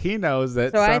 So he knows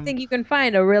that. So I think you can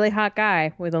find a really hot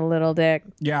guy with a little dick.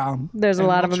 Yeah. There's a And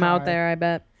lot of we'll them out try. there, I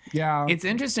bet. Yeah. It's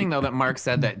interesting though that Mark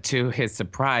said that to his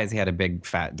surprise he had a big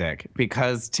fat dick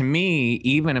because to me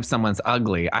even if someone's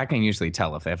ugly I can usually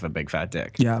tell if they have a big fat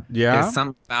dick. Yeah. Yeah. There's A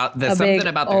something big,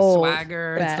 about their old,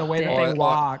 swagger, fat It's the way that dick. they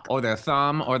walk. or their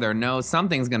thumb or their nose.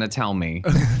 Something's gonna tell me.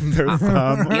 their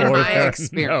thumb In or my their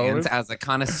experience nose. as a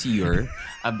connoisseur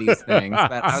of these things,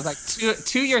 but I was like,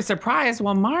 to your surprise,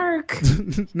 well, Mark,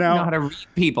 you know how Now, to read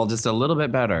people just a little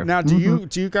bit better. now, do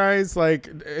you guys like?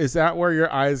 Is that where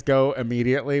your eyes go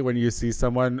immediately when you see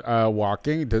someone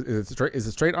walking? Is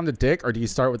it straight on the dick, or do you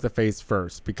start with the face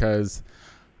first? Because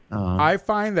I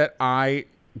find that I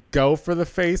go for the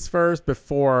face first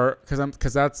before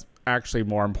because that's actually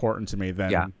more important to me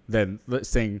than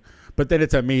seeing. But then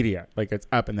it's immediate, like it's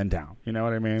up and then down. You know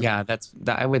what I mean? Yeah,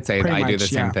 I would say Pretty I do the much,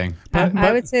 same yeah. thing.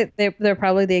 I would say they're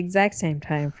probably the exact same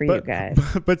time for you guys.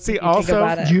 But see, Think also,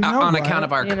 about it. You know On what? account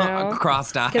of our You know?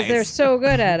 crossed eyes. Because they're so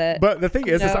good at it. but the thing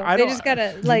is, No, I they don't. just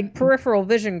gotta like peripheral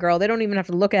vision, girl. They don't even have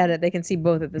to look at it. They can see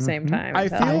both at the same time.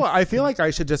 I feel like I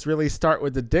should just really start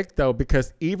with the dick though,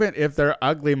 because even if they're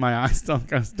ugly, my eye still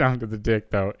goes down to the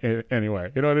dick though.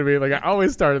 Anyway, you know what I mean? Like I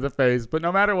always start at the face, but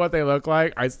no matter what they look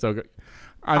like, I still go.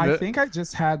 I think I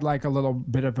just had like a little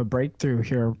bit of a breakthrough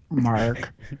here,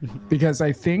 Mark, because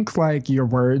I think like your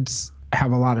words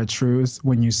have a lot of truth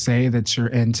when you say that you're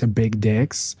into big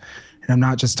dicks. And I'm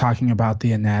not just talking about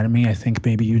the anatomy. I think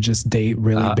maybe you just date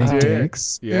really big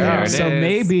dicks. Yeah. There it So is.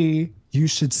 maybe you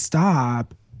should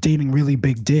stop dating really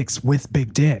big dicks with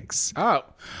big dicks. Oh,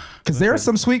 Because there are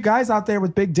some sweet guys out there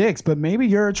with big dicks, but maybe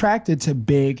you're attracted to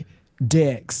big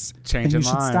dicks. Changing and you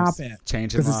should lives. stop it.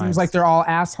 Changing Because it lives. seems like they're all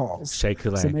assholes. Shea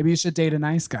Coulee. So maybe you should date a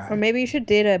nice guy. Or maybe you should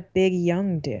date a big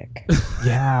young dick.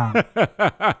 Yeah.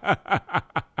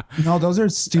 No, those are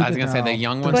stupid. I was gonna say the though.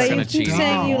 young ones But are you gonna keep cheat.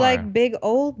 saying you more. like big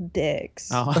old dicks.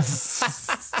 Oh.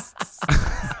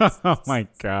 oh my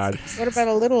God. What about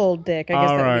a little old dick? I guess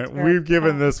All that would right, be terrible. we've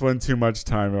given this one too much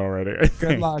time already. I Good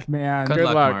think. luck, man. Good Good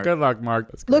luck, luck. Mark. Good luck, Mark.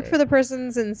 That's Look great. for the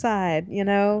person's inside,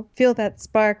 feel that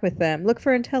spark with them. Look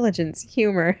for intelligence,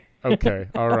 humor. Okay.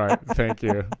 All right. Thank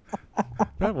you.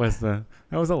 That was a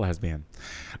lesbian.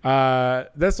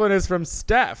 This one is from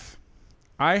Steph.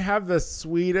 I have the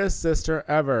sweetest sister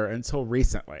ever until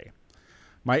recently.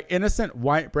 My innocent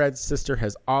white bread sister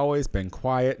has always been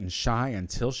quiet and shy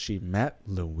until she met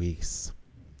Luis.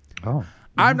 Oh.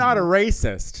 I'm not a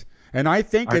racist, and I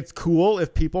think it's cool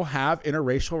if people have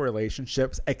interracial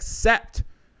relationships, except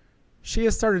she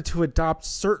has started to adopt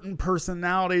certain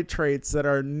personality traits that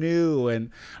are new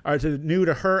and are new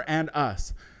to her and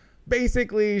us.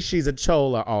 Basically, she's a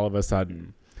chola all of a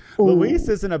sudden. Luis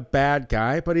isn't a bad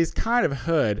guy, but he's kind of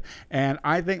hood, and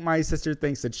I think my sister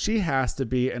thinks that she has to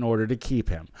be in order to keep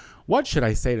him. What should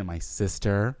I say to my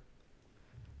sister?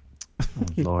 Oh,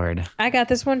 Lord. I got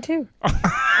this one too.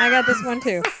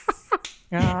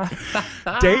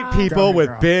 Date people with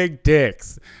big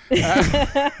dicks.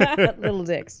 Little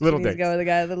dicks. Little She needs to dicks. go with the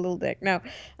guy with the little dick. No,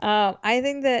 I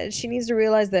think that she needs to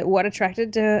realize that what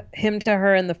attracted him to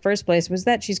her in the first place was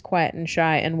that she's quiet and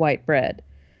shy and white bread,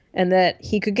 and that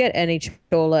he could get any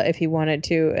chola if he wanted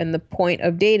to. And the point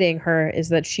of dating her is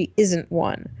that she isn't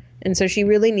one, and so she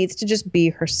really needs to just be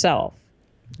herself.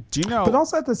 Do you know? But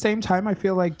also at the same time, I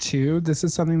feel like too, this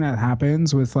is something that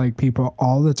happens with like people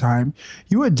all the time.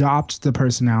 You adopt the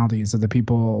personalities of the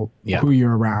people who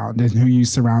you're around and who you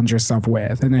surround yourself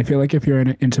with. And I feel like if you're in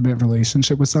an intimate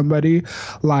relationship with somebody,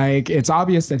 like it's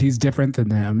obvious that he's different than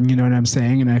them. You know what I'm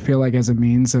saying? And I feel like as a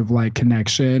means of like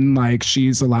connection, like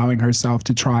she's allowing herself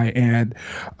to try and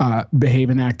behave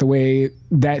and act the way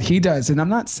that he does. And I'm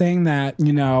not saying that,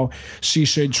 you know, she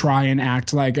should try and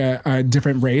act like a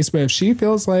different race, but if she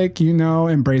feels like, you know,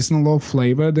 embracing a little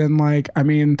flavor, then like, I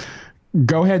mean,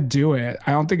 go ahead, do it.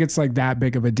 I don't think it's like that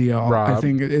big of a deal. Rob. I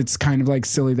think it's kind of like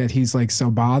silly that he's like so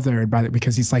bothered by it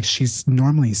because he's like, she's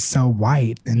normally so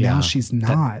white and now she's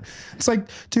not. It's like,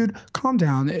 dude, calm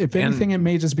down. If anything, it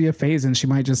may just be a phase and she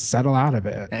might just settle out of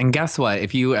it. And guess what?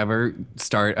 If you ever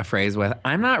start a phrase with,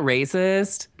 I'm not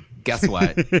racist, guess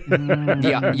what?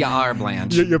 You are,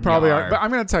 Blanche. You probably You are. But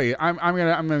I'm going to tell you, I'm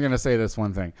going to say this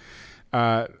one thing.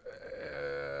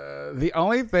 The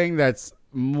only thing that's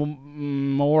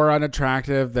more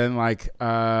unattractive than like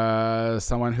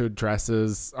someone who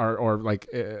dresses or like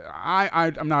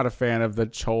I'm not a fan of the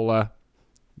chola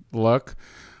look.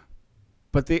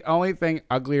 But the only thing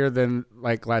uglier than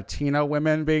like Latino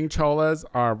women being cholas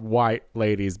are white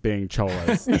ladies being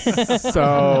cholas.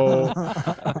 So,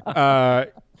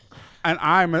 and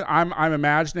I'm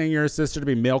imagining your sister to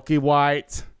be milky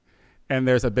white, and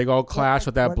there's a big old clash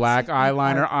with that black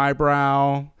eyeliner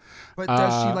eyebrow. But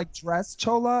does she like dress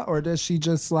chola or does she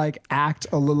just like act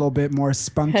a little bit more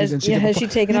spunky than she did has before?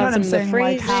 she taken You know on what some I'm of the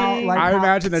saying? freezing? I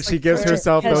imagine that she gives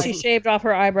herself Has those. she shaved off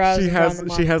her eyebrows? She and has drawn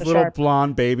them she off has with a little Sharpie?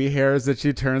 blonde baby hairs that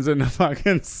she turns into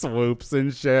fucking swoops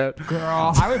and shit.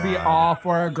 Girl, I would be all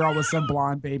for a girl with some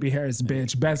blonde baby hairs,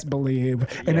 bitch. Best believe.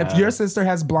 And if your sister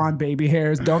has blonde baby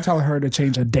hairs, don't tell her to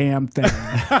change a damn thing.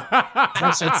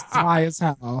 That shit's fly as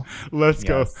hell. Let's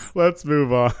go. Let's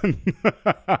move on.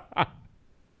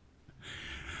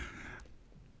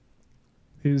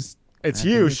 It's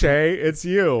you, Shay. It's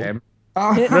you.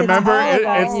 Remember,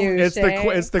 it's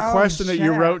the question that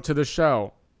you wrote to the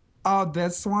show. Oh,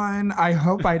 this one. I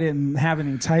hope I didn't have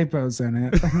any typos in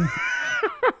it.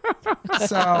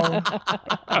 So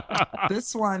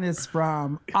this one is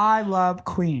from I Love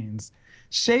Queens.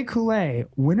 Shea Coulee,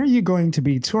 when are you going to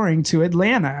be touring to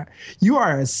Atlanta? You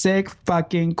are a sick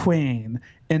fucking queen.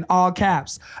 In all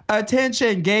caps.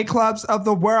 Attention, gay clubs of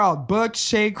the world. Book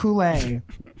Shea Coulee.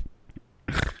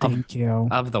 Thank you.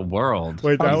 Of the world.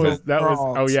 Wait, that was.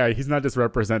 Oh yeah, he's not just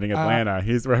representing Atlanta.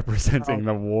 He's representing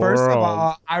the world. First of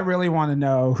all, I really want to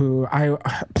know who.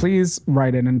 Please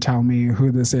write in and tell me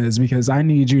who this is because I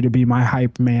need you to be my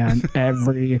hype man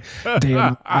every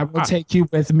day. I will take you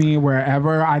with me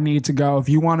wherever I need to go. If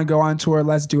you want to go on tour,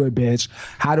 let's do it, bitch.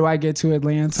 How do I get to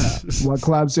Atlanta? What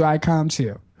clubs do I come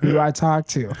to? Who do I talk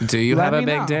to? Do you Let have a me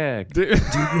big know. dick? Do you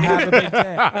have a big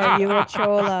dick? Are you a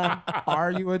chola?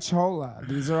 Are you a chola?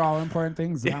 These are all important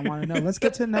things that I want to know. Let's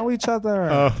get to know each other.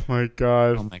 Oh my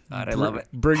god. Oh my God, I love it.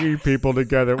 Bringing people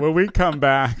together. When we come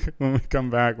back,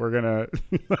 we're gonna.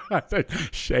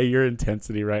 Shay, your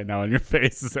intensity right now on your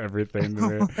face is everything to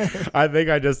me. I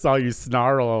think I just saw you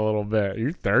snarl a little bit.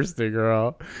 You're thirsty,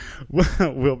 girl.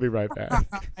 We'll be right back.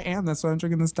 I am. That's why I'm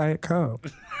drinking this Diet Coke.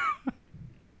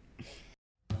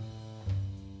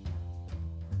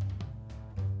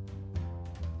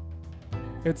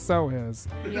 It so is.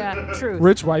 Yeah, true.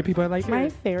 Rich white people are like, my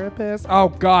therapist. Oh,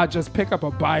 God, just pick up a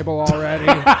Bible already.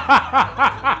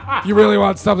 You really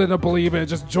want something to believe in,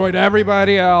 just join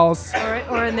everybody else.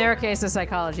 Or in their case, a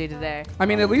Psychology Today. I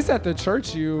mean, at least at the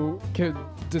church, you could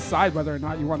decide whether or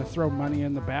not you want to throw money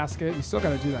in the basket. You still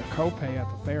got to do that copay at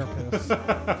the therapist.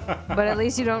 But at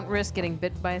least you don't risk getting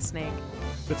bit by a snake.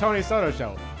 The Tony Soto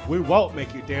Show. We won't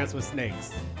make you dance with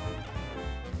snakes.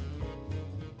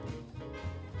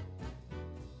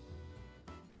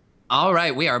 All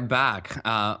right, we are back.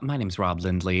 My name's Rob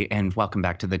Lindley, and welcome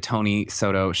back to the Tony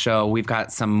Soto Show. We've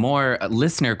got some more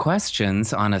listener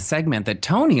questions on a segment that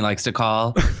Tony likes to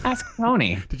call Ask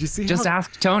Tony. Did you see? Just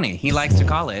ask Tony. He likes to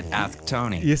call it Ask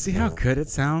Tony. You see how good it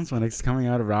sounds when it's coming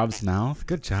out of Rob's mouth?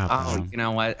 Good job. Oh, Rob. you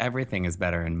know what? Everything is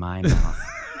better in my mouth.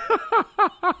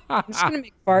 I'm just gonna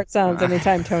make fart sounds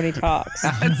anytime Tony talks.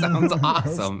 That sounds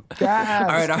awesome. Yes. All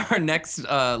right, our next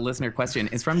listener question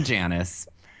is from Janice.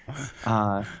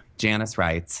 Janice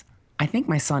writes, I think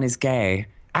my son is gay.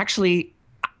 Actually,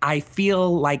 I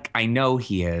feel like I know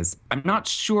he is. I'm not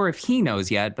sure if he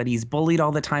knows yet, but he's bullied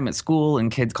all the time at school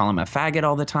and kids call him a faggot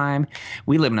all the time.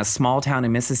 We live in a small town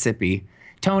in Mississippi.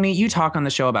 Tony, you talk on the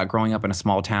show about growing up in a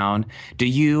small town. Do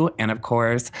you, and of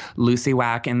course, Lucy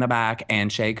Wack in the back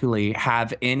and Shay Cooley,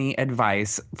 have any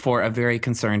advice for a very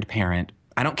concerned parent?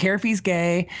 I don't care if he's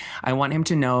gay. I want him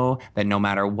to know that no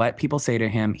matter what people say to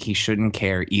him, he shouldn't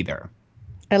care either.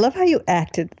 I love how you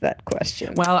acted that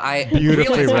question. Well, I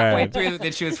Beautifully realized halfway read. through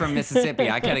that she was from Mississippi.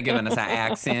 I could have given us an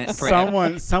accent. For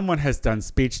it. Someone has done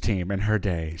speech team in her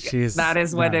day. That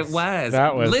is what it was.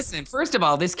 That was- Listen, first of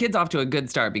all, this kid's off to a good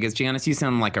start because Janice, you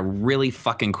sound like a really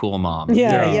fucking cool mom.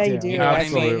 yeah, you do. You know what I mean?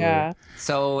 Absolutely. Yeah.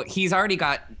 So he's already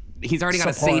got a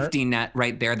Support. safety net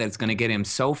right there that's going to get him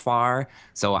so far.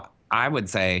 So I would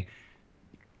say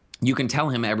you can tell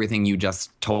him everything you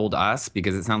just told us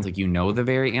because it sounds like you know the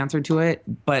very answer to it.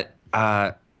 But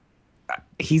I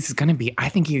think he's going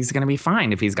to be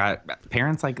fine if he's got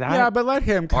parents like that. Yeah, but let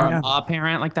him or come. a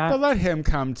parent like that. But let him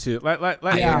come to. Let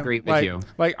I him, agree with like, you.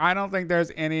 Like, I don't think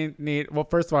there's any need. Well,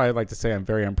 first of all, I'd like to say I'm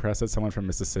very impressed that someone from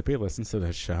Mississippi listens to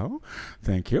this show.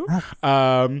 Thank you.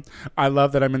 I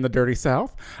love that I'm in the dirty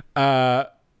South.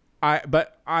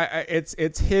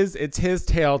 It's his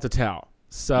tale to tell.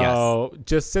 So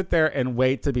just sit there and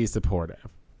wait to be supportive.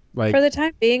 Like, For the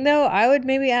time being, though, I would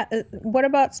maybe. What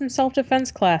about some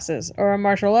self-defense classes or a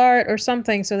martial art or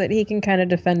something so that he can kind of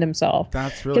defend himself?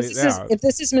 that's really 'Cause if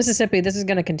this is Mississippi, this is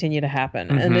going to continue to happen,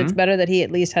 and it's better that he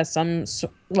at least has some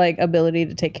ability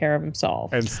to take care of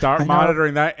himself. And start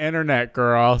monitoring that internet,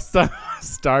 girl.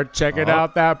 Start checking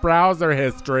out that browser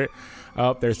history.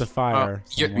 Oh, there's a fire.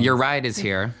 Your ride is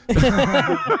here.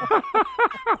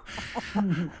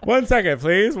 1 second,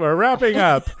 please. We're wrapping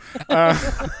up.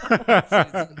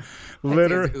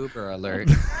 Literally Uber alert.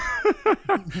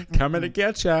 coming to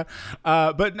get you.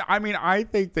 But I mean, I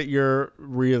think that you're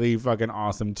really fucking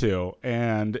awesome too,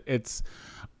 and it's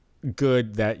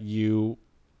good that you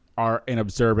are an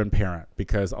observant parent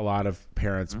because a lot of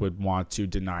parents would want to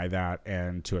deny that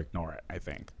and to ignore it. I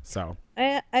think so.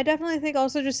 I definitely think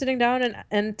also just sitting down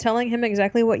and telling him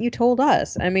exactly what you told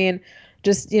us. I mean,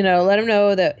 just, let him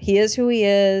know that he is who he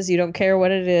is. You don't care what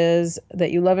it is,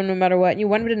 that you love him no matter what. And you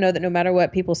want him to know that no matter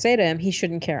what people say to him, he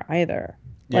shouldn't care either.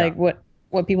 Yeah. Like what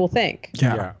people think.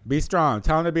 Yeah. Be strong.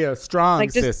 Tell him to be a strong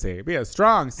Like, just- sissy. Be a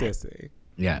strong sissy.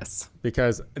 Yes.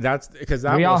 Because that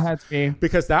We all will, had to be.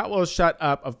 because that will shut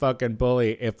up a fucking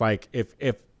bully if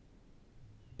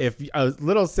a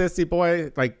little sissy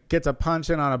boy like gets a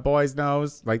punch in on a boy's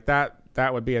nose, like that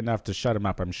would be enough to shut him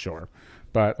up, I'm sure.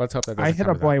 But let's hope that doesn't I hit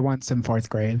come a to boy once in 4th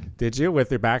grade. that. Did you with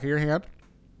the back of your hand?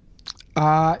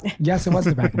 Yes, it was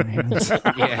the back of my hand.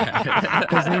 Yeah.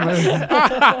 His name was-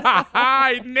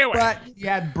 I knew it. but he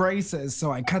had braces,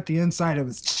 so I cut the inside of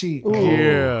his cheek.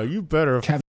 Yeah, you better.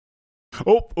 Kevin.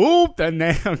 The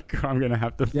name. I'm gonna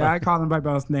have to. Yeah, I called him by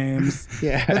both names.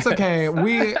 Yeah. It's okay.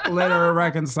 We later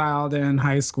reconciled in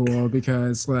high school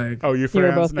because, like, Oh, you You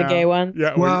friends were both now? the gay one?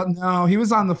 Yeah. well, no, he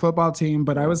was on the football team,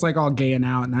 but I was like all gaying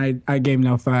out, and I gave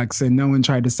no fucks, and no one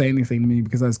tried to say anything to me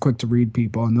because I was quick to read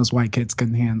people, and those white kids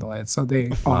couldn't handle it, so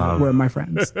they all were my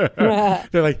friends. They're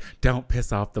like, don't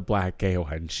piss off the black gay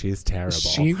one. She's terrible.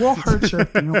 She will hurt your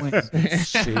feelings.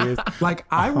 She is. Like,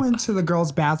 I went to the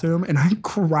girls' bathroom and I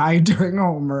cried during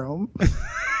homeroom.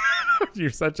 You're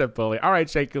such a bully. All right,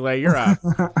 Shea Coulee, you're up.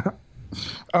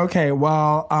 Okay,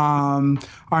 well,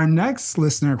 our next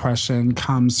listener question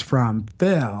comes from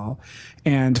Phil.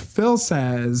 And Phil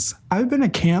says, I've been a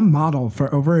cam model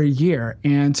for over a year.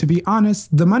 And to be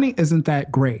honest, the money isn't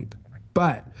that great.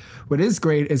 But what is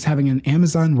great is having an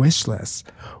Amazon wish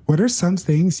list. What are some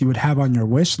things you would have on your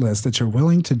wish list that you're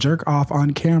willing to jerk off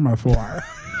on camera for?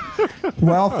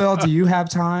 Well, Phil, do you have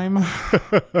time?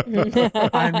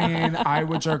 I mean, I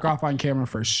would jerk off on camera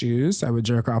for shoes. I would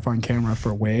jerk off on camera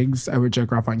for wigs. I would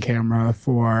jerk off on camera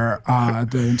for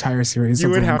the entire series. You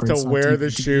of would Will have to Grace on wear the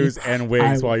DVD. shoes and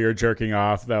wigs I- while you're jerking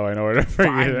off, though, in order for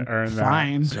you to earn that.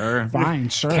 Fine, Sure. fine,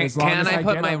 sure. Can, as long can as I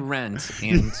put get my 'em. rent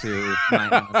into my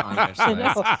Amazon wish I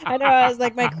list? know. I know. I was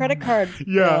like, my credit card.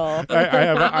 Yeah, bill. I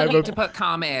have. I I need to put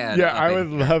ComEd. Yeah, up I in would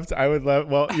here. love to. I would love.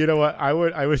 Well, you know what? I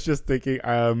was just thinking.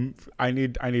 I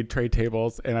need tray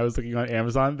tables, and I was looking on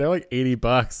Amazon. They're like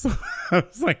 $80. I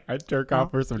was like, I'd jerk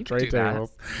off for some you could tray do that.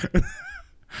 tables.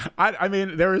 I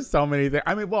mean, there are so many things.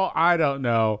 I mean, well, I don't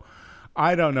know.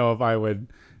 I don't know if I would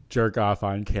jerk off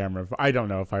on camera. I don't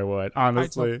know if I would.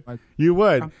 Honestly, you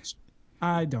would.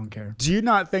 I don't care. Do you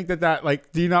not think that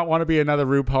like? Do you not want to be another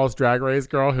RuPaul's Drag Race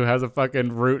girl who has a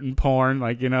fucking root in porn?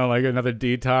 Like, you know, like another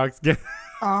detox.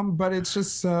 But it's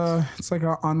just it's like an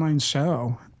online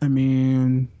show. I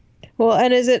mean, Well,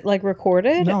 and is it like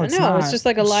recorded? No, it's not. It's just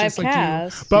like a It's live just like you-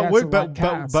 cast. But Yeah, it's would a but, live but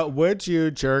cast. but would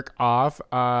you jerk off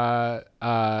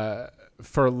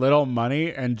for little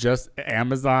money and just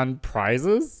Amazon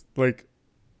prizes? Like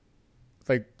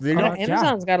you know, Yeah.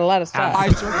 Amazon's got a lot of stuff. I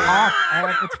jerk off all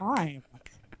the time.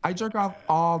 I jerk off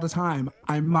all the time.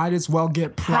 I might as well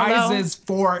get prizes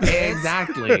for it.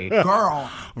 Exactly. Girl.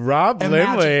 Rob Imagine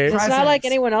Lindley. it's not presents. like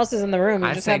anyone else is in the room. You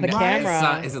I just say have the no.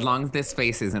 camera. As long as this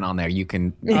face isn't on there, you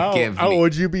can Oh, give oh, me.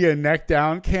 would you be a neck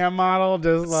down cam model?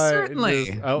 Just like Certainly.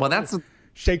 just- oh, Well, that's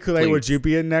Shea Coulee. Would please. you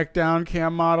be a neck down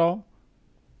cam model?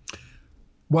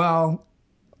 Well,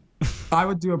 I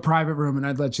would do a private room and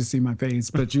I'd let you see my face,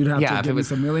 but you'd have Yeah, to if give it me was-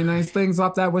 some really nice things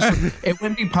off that wish. It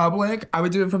wouldn't be public. I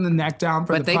would do it from the neck down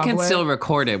for but the they public. can still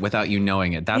record it without you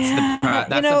knowing it. That's Yeah, the part.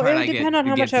 That's you know, the part it would I get. depend on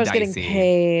how it much gets I was getting dicey.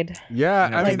 paid. Yeah,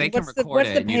 You know, I 'cause mean, they can what's the record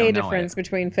it and you pay don't know difference it.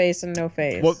 between face and no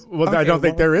face? well, I Okay, don't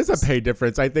think well, there is a pay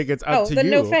difference. I think it's up Oh, to then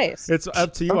you. no face. It's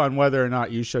up to you on whether or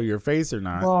not you show your face or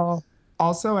not. Well,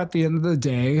 also at the end of the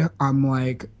day, I'm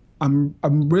like, I'm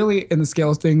really in the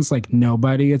scale of things like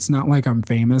nobody. It's not like I'm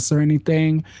famous or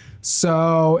anything.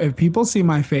 So if people see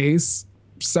my face,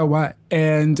 so what?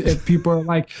 And if people are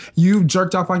like, you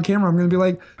jerked off on camera, I'm gonna be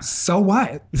like, so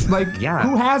what? Like, Yeah.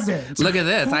 who hasn't? Look at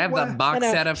this. I have the What? box I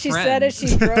know. set of She friends. said as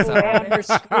she drove away on her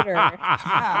scooter.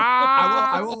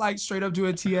 I will like straight up do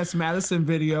a T.S. Madison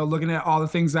video looking at all the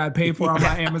things that I paid for on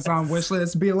my Amazon wish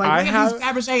list. Be like, I look at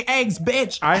have- these Fabergé eggs,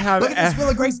 bitch. I have Look at this Will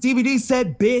of Grace DVD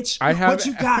set, bitch. I have. What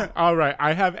you got, All right,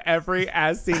 I have every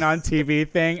as seen on TV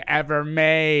thing ever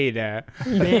made.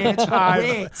 bitch? I've-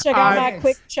 Bitch. Check out I- my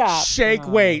quick chop. Shake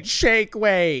weight, shake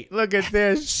weight. Look at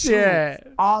this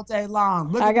shit. all day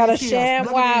long. Look I at got a these heels. sham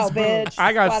Look at wow, these boobs. bitch.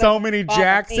 I got Bada so bing, many bada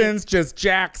Jacksons, just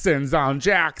Jacksons on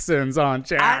Jacksons on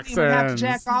I didn't even have to Jacksons.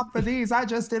 jack off for these. I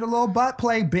just did a little butt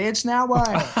play, bitch. Now what?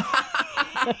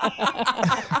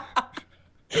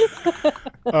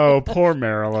 Oh, poor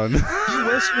Marilyn. You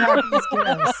wish you had these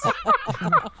gifts.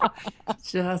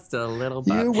 Just a little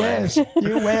butt You play. wish.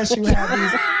 You wish you had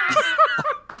these.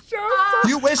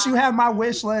 You wish you had my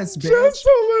wish list, bitch. Just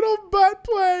a little butt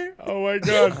play. Oh my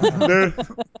god,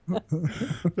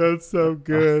 that's so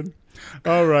good.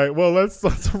 All right, well let's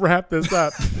wrap this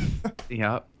up.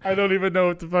 Yep. I don't even know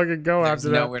what to fucking go There's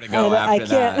after nowhere that. to go I after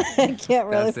can't. that. I can't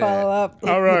really That's it. follow up.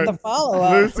 All right, The follow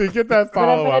up. Lucy, get that But I'm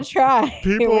follow gonna up. try.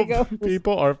 Here we People, go.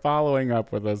 people are following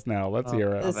up with us now. Let's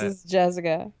hear it. This Love it. is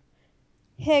Jessica.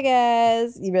 Hey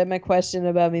guys, you read my question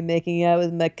about me making out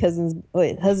with my cousin's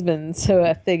husband, so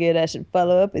I figured I should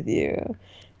follow up with you.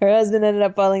 Her husband ended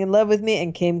up falling in love with me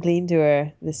and came clean to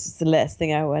her. This is the last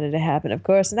thing I wanted to happen, of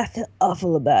course, and I feel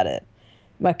awful about it.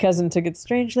 My cousin took it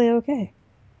strangely okay.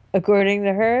 According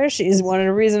to her, she's wanted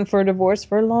a reason for a divorce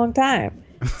for a long time.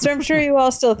 So I'm sure you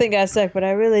all still think I suck, but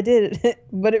I really did.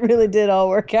 But it really did all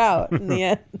work out in the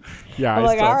end. Yeah, I'm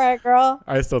like, all right, girl.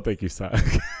 I still think you suck.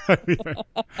 I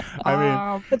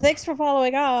mean, But thanks for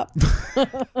following up.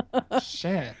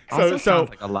 Shit. Also so sounds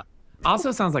like a lie.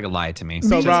 Also sounds like a lie to me. so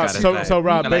just Rob, gotta say. so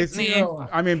Rob, You're like, basically, "Nah,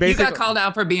 I mean, you basically, got called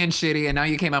out for being shitty, and now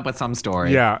you came up with some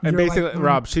story. yeah, and You're basically, like,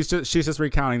 Rob, she's just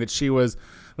recounting that she was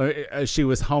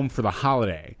home for the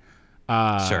holiday.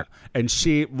 Sure. And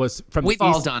she was from We've the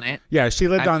all East, done it. Yeah, she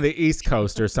lived I've- on the East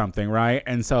Coast or something, right?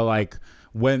 And so like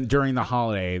when during the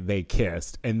holiday they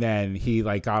kissed, and then he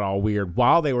like got all weird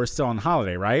while they were still on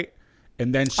holiday, right?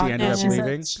 And then she ended up she said-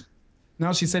 leaving.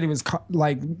 No, she said he was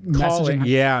messaging. Calling, her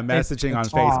yeah, messaging on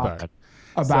talk Facebook.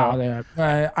 about So- it.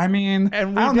 But I mean,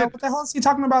 And we I don't know did- what the hell is he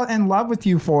talking about in love with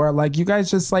you for? Like you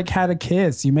guys just like had a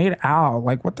kiss. You made out.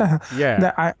 Like what the hell?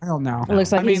 Yeah. I don't know. It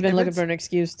looks like I he's mean, been if looking it's- for an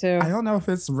excuse too. I don't know if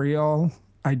it's real.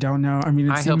 I don't know. I mean,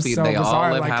 it I hope seems so they all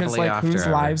bizarre. live Like, 'cause, happily like after whose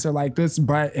ever. lives are like this?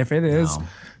 But if it is, No.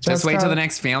 Just wait till Jessica- the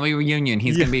next family reunion.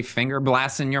 He's gonna be finger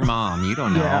blasting your mom. You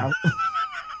don't know. Yeah.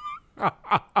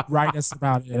 Write us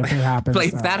about it if it happens.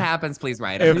 If though. that happens, please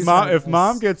write If it.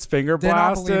 mom gets finger Then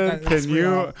I'll believe blasted, that it's can you?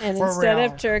 real. And For instead real.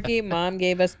 of turkey, Mom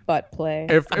gave us butt play.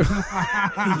 If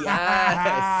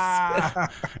Yes.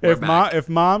 if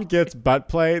mom gets butt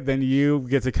play, then you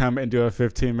get to come and do a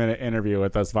 15-minute interview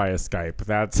with us via Skype.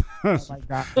 That's Oh my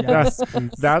God. Yes,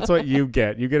 please. that's what you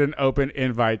get. You get an open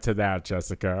invite to that,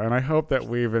 Jessica. And I hope that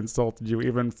we've insulted you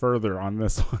even further on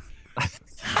this one.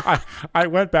 I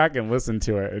went back and listened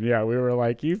to it, and yeah, we were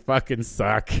like, "You fucking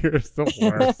suck. You're the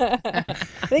worst.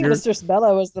 I think You're- Mr.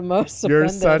 Spella was the most You're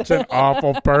offended. such an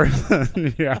awful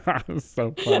person." Yeah, it's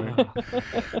so funny.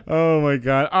 Oh my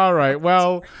god. All right.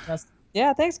 Well,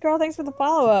 Yeah, thanks, girl. Thanks for the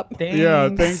follow up. yeah.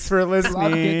 Thanks for Love getting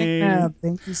listening. them.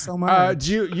 Thank you so much.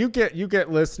 Do you get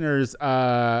listeners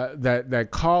that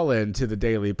call in to the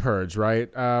Daily Purge, right,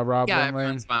 Rob? Yeah, Lindley?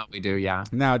 every once in a while we do. Yeah.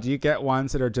 Now, do you get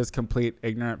ones that are just complete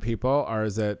ignorant people, or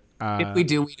is it? If we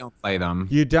do, we don't play them.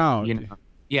 You don't. You know.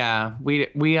 Yeah,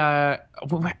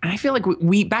 I feel like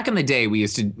we back in the day we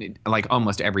used to, like,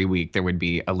 almost every week there would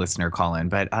be a listener call in,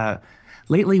 but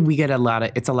lately we get a lot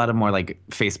of more like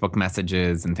Facebook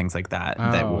messages and things like that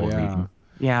that Oh, we'll yeah. read.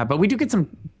 Yeah, but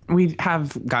we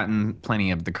have gotten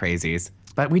plenty of the crazies,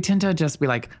 but we tend to just be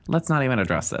like, let's not even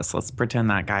address this. Let's pretend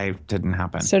that guy didn't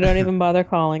happen. So don't even bother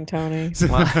calling, Tony.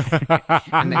 Well,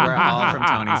 and they were all from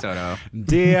Tony Soto.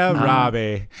 Dear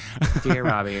Robbie, Dear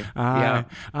Robbie. Yeah.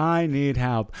 I need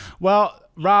help. Well,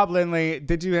 Rob Lindley,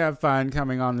 did you have fun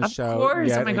coming on the Of show? course.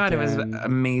 yet Oh my God. It was again?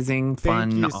 amazing, fun,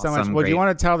 Thank you so awesome, much. Well, great. do you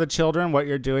want to tell the children what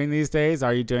you're doing these days?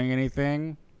 Are you doing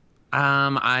anything?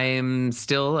 I'm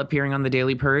still appearing on the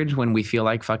Daily Purge when we feel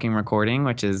like fucking recording,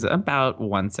 which is about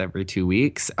once every 2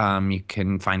 weeks. You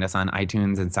can find us on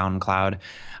iTunes and SoundCloud.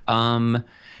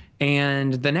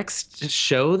 And the next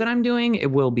show that I'm doing,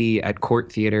 it will be at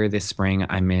Court Theater this spring.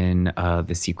 I'm in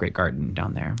The Secret Garden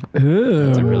down there. Ooh.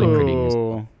 It's a really pretty musical.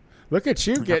 Ooh. Look at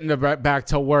you getting back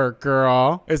to work,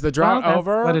 girl. Is the drought Well, that's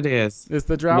over? what it is. Is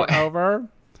the drought What- over?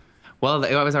 Well,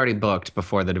 it was already booked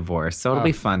before the divorce, so it'll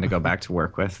be fun to go back to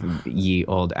work with ye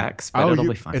old ex, but it'll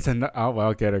be fun. It's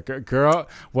well, get it, girl.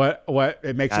 What?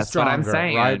 It makes That's you what I'm stronger,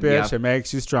 saying, right, bitch? yep. It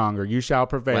makes you stronger. You shall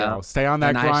prevail. Well, Stay on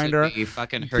that then grinder. I should be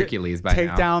fucking Hercules by Take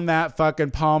now. down that fucking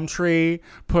palm tree.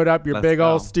 Put up your Let's big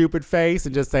old go. stupid face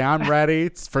and just say, "I'm ready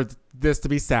for this to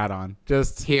be sat on."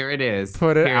 Just Here it is.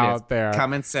 Put it Here out is. there.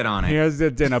 Come and sit on it. here's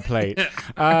the dinner plate.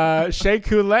 Shea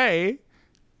Coulee.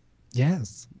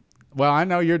 Yes. Well, I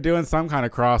know you're doing some kind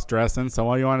of cross dressing, so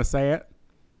what do you want to say it?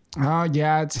 Oh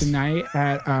yeah, tonight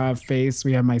at Face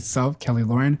we have myself, Kelly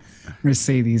Lauren,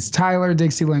 Mercedes Tyler,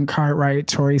 Dixieland Cartwright,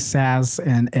 Tori Sass,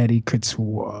 and Eddie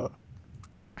Couture.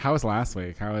 How was last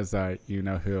week? How was you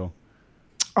know who?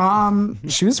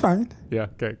 She was fine. Yeah,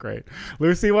 okay, great.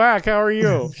 Lucy Wack, how are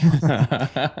you?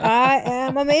 I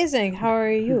am amazing. How are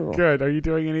you? Good. Are you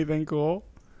doing anything cool?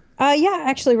 Yeah,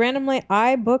 actually, randomly,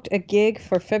 I booked a gig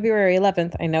for February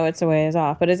 11th. I know it's a ways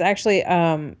off, but it's actually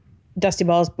Dusty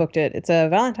Balls booked it. It's a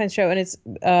Valentine's show, and it's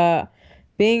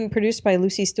being produced by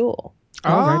Lucy Stool.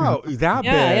 Oh, that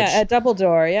Yeah, bitch. yeah, at Double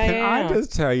Door. Yeah, Can yeah, I yeah.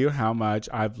 just tell you how much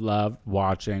I've loved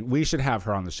watching? We should have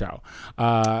her on the show.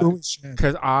 Oh, shit.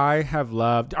 Because I have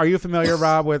loved. Are you familiar,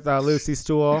 Rob, with Lucy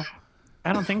Stool?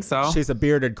 I don't think so. She's a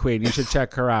bearded queen. You should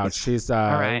check her out. She's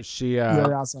right.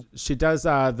 Really awesome. she does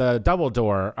the Double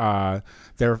Door.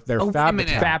 Their wait a minute.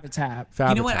 Fabitat. Fabitat.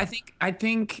 You know what? I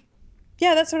think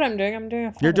Yeah, that's what I'm doing. I'm doing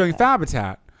a You're doing Fabitat.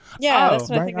 Fabitat. Yeah, Oh, that's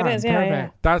what I think right it is. on. Yeah, yeah.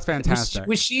 Perfect. That's fantastic.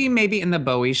 was she maybe in the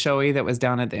Bowie showy that was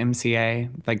down at the MCA,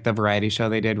 like the variety show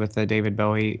they did with the David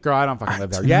Bowie? Girl, I don't fucking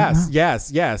live there. don't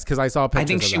Yes. Because I saw pictures. I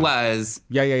think of she that. was.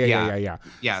 Yeah.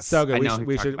 Yes. So good. I We know should who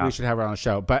we you're should talking we should have her on the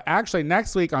show. But actually,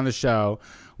 next week on the show,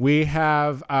 we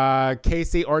have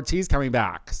Casey Ortiz coming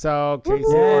back. So Casey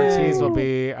Ortiz will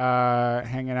be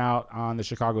hanging out on the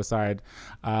Chicago side.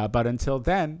 But until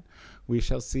then, we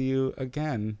shall see you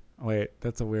again. Wait,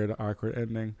 that's a weird, awkward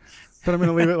ending. But I'm going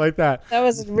to leave it like that. That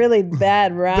was a really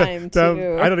bad rhyme,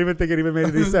 too. I don't even think it even made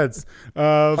any sense.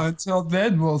 Until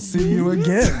then, we'll see you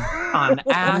again. On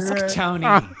Ask Tony.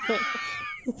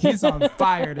 He's on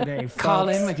fire today. Call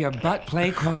folks. in with your butt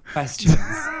play questions.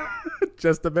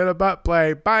 Just a bit of butt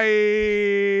play.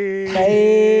 Bye.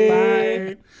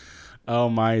 Bye. Oh,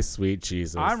 my sweet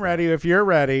Jesus. I'm ready if you're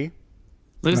ready.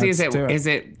 Lucy, Let's do it.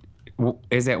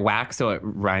 is it whack so it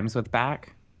rhymes with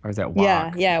back? Or is that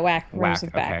walk? Yeah, whack. Whack, Rhymes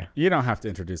with back. okay. You don't have to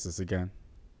introduce us again.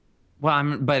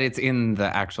 Well, but it's in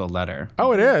the actual letter.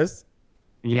 Oh, it is?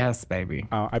 Yes, baby.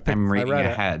 Oh, I'm reading I read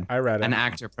ahead. It. I read it. An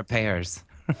actor prepares.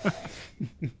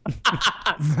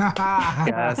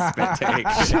 Yes, spit take.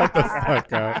 Shut the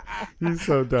fuck up. He's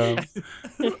so dumb.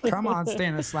 Come on,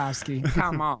 Stanislavski.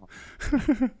 Come on.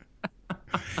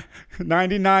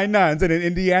 99 nuns in an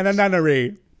Indiana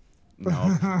nunnery.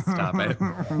 No, stop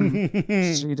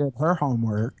it. She did her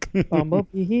homework.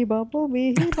 Bumblebee,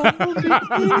 bumblebee, bumblebee.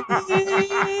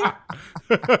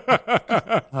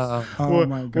 Oh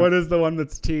my God. What is the one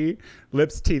that's T?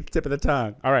 Lips, teeth, tip of the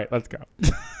tongue. All right, let's go.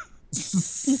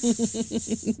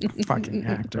 Fucking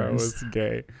That actors. was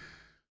gay.